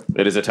spell, right?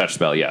 It is a touch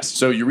spell, yes.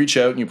 So you reach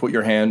out and you put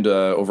your hand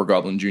over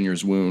Goblin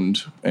Jr.'s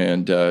wound,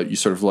 and you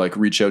sort of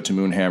reach out to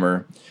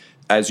Moonhammer.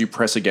 As you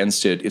press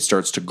against it, it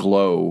starts to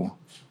glow,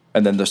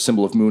 and then the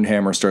symbol of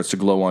Moonhammer starts to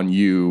glow on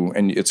you,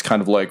 and it's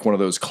kind of like one of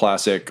those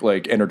classic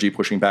energy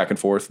pushing back and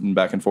forth and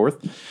back and forth.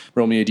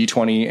 Roll me a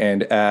d20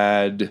 and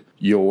add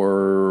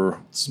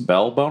your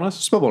spell bonus.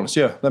 Spell bonus,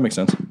 yeah, that makes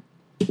sense.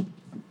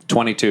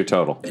 22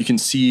 total. You can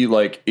see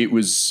it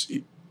was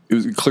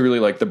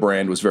clearly the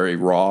brand was very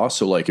raw,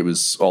 so it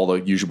was all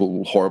the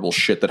usual horrible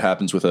shit that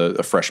happens with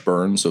a fresh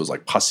burn. So it was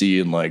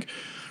pussy and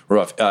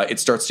rough. It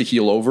starts to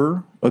heal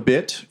over a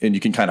bit, and you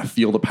can kind of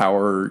feel the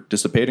power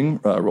dissipating.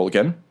 Roll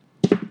again.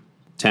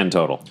 10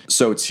 total.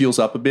 So it heals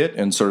up a bit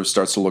and sort of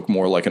starts to look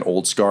more like an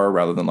old scar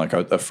rather than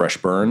a fresh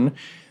burn.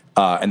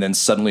 and then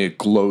suddenly it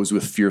glows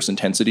with fierce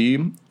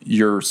intensity.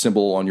 Your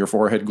symbol on your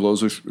forehead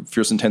glows with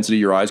fierce intensity.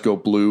 Your eyes go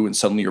blue, and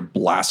suddenly you're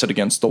blasted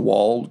against the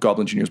wall.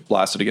 Goblin Jr.'s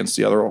blasted against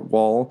the other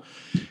wall,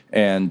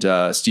 and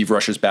Steve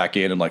rushes back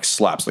in and like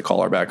slaps the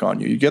collar back on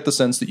you. You get the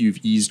sense that you've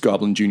eased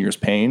Goblin Jr.'s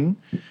pain.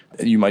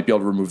 You might be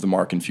able to remove the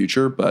mark in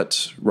future,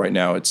 but right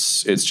now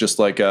it's just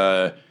like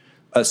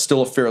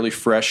still a fairly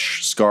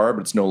fresh scar,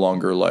 but it's no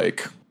longer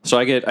like. So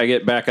I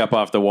get back up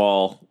off the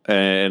wall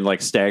and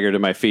like stagger to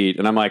my feet,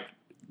 and I'm like,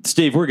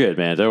 Steve, we're good,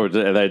 man.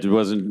 That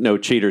wasn't no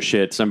cheater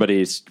shit.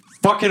 Somebody's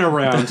fucking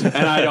around, and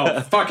I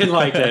don't fucking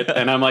like it.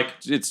 And I'm like,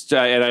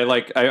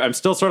 I'm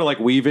still sort of like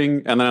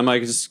weaving, and then I'm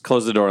like, just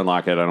close the door and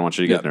lock it. I don't want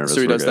you to get nervous. So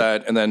he does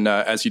that, and then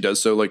as he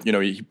does so, like,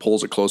 he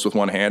pulls it close with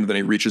one hand, and then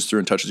he reaches through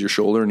and touches your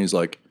shoulder, and he's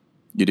like,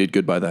 "You did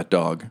good by that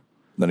dog." And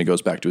then he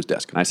goes back to his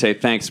desk. I say,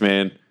 "Thanks,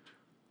 man.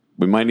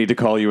 We might need to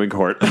call you in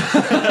court."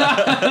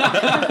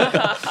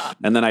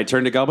 And then I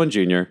turn to Goblin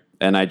Jr.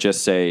 and I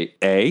just say,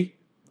 A,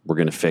 we're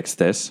going to fix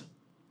this.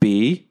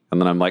 B,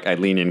 and then I'm like, I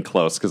lean in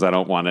close because I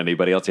don't want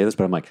anybody else to hear this,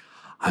 but I'm like,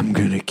 I'm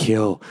going to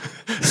kill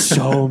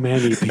so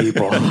many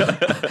people.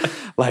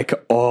 Like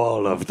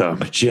all of them,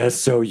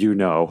 just so you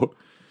know.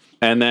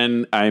 And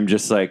then I'm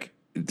just like,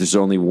 there's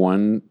only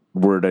one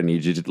word I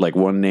need you to, like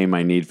one name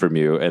I need from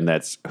you, and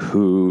that's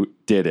who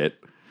did it.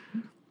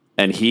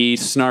 And he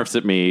snarfs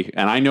at me,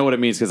 and I know what it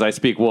means because I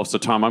speak wolf. So,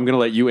 Tom, I'm going to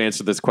let you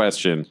answer this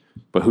question.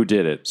 But who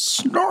did it?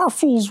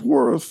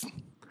 Snarflesworth.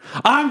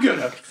 I'm going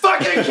to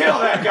fucking kill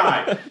that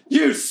guy!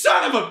 You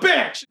son of a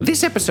bitch!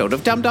 This episode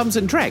of Dum-Dums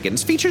and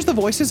Dragons features the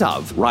voices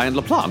of Ryan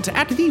LaPlante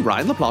at the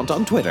Ryan LaPlante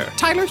on Twitter,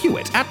 Tyler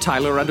Hewitt at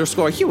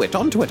Tyler_Hewitt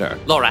on Twitter,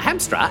 Laura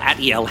Hamstra at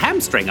EL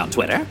Hamstring on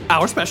Twitter,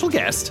 our special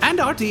guest, and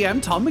our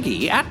DM Tom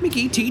McGee at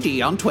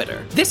McGeeTD on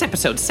Twitter. This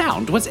episode's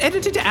sound was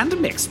edited and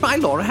mixed by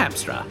Laura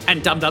Hamstra,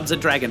 and Dum-Dums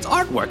and Dragons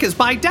artwork is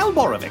by Del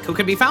Borovic, who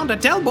can be found at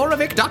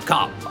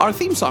delborovic.com. Our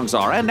theme songs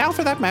are And Now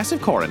for That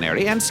Massive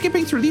Coronary and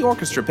Skipping Through the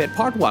Orchestra Pit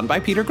Part 1 by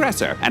Peter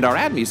Gresser, and our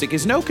ad music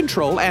is No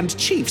Control and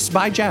Chiefs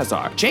by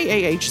Jazzar,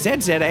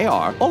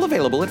 JAHZZAR, all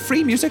available at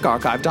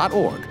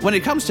freemusicarchive.org. When it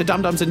comes to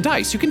Dum-Dums and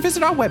Dice, you can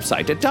visit our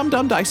website at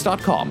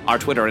dumdumdice.com. Our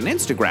Twitter and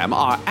Instagram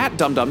are at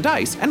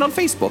dumdumdice, and on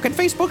Facebook at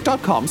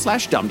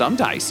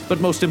facebook.com/dumdumdice.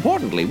 But most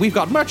importantly, we've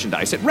got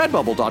merchandise at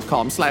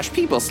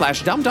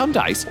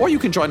redbubble.com/people/dumdumdice, or you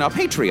can join our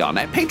Patreon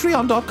at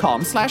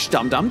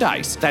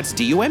patreon.com/dumdumdice. That's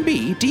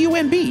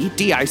DUMBDICE.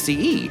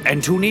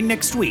 And tune in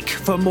next week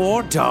for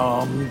more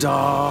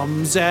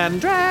Dum-Dums and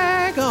Dragons.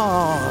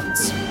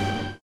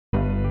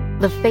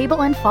 The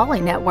Fable and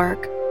Folly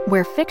Network,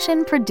 where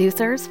fiction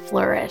producers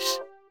flourish.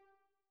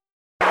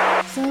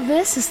 So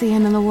this is the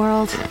end of the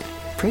world.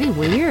 Pretty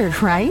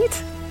weird,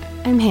 right?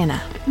 I'm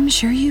Hannah. I'm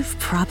sure you've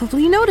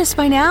probably noticed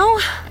by now.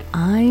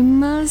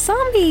 I'm a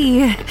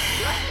zombie.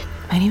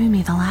 Might even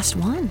be the last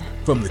one.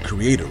 From the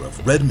creator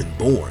of Redmond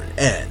Born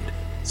and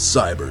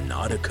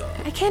Cybernautica.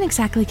 I can't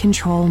exactly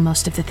control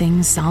most of the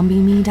things zombie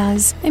me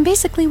does. I'm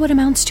basically what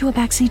amounts to a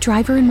backseat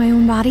driver in my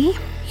own body.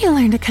 You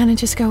learn to kind of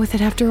just go with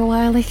it after a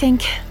while, I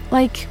think.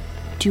 Like,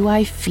 do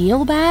I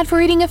feel bad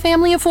for eating a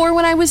family of 4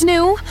 when I was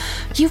new?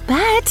 You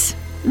bet.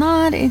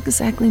 Not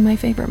exactly my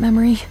favorite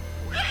memory.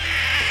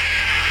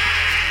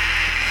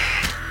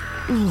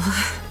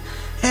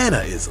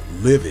 Hannah is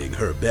living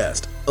her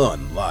best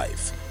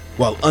unlife,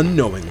 while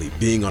unknowingly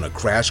being on a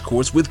crash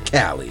course with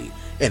Callie,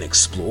 an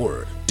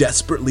explorer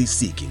desperately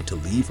seeking to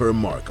leave her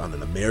mark on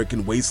an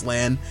American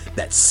wasteland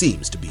that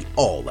seems to be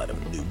all out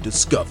of new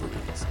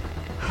discoveries.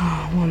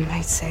 One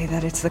might say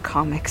that it's the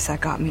comics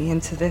that got me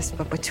into this,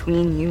 but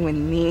between you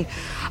and me,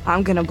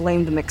 I'm gonna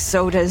blame the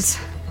McSodas.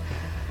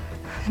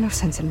 No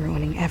sense in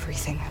ruining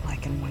everything I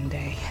like in one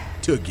day.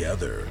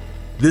 Together,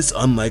 this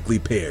unlikely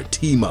pair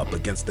team up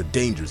against the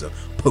dangers of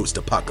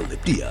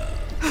post-apocalyptia.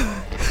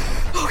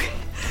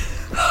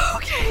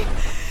 Okay.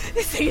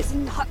 This thing is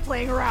not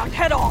playing around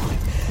at all.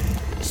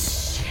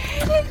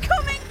 Shit,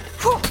 incoming!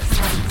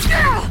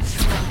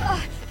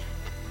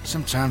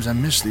 Sometimes I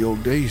miss the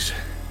old days.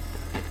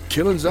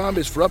 Killing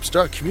zombies for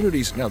upstart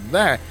communities, now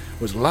that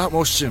was a lot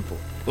more simple.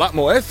 A lot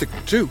more ethical,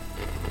 too.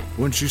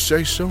 Wouldn't you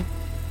say so?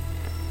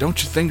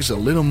 Don't you think it's a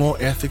little more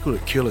ethical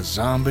to kill a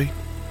zombie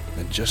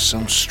than just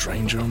some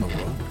stranger on the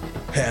road?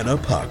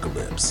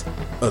 Hannah-pocalypse,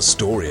 a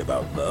story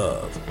about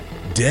love,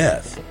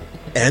 death,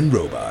 and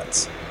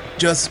robots.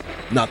 Just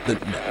not the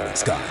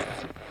Netflix kind.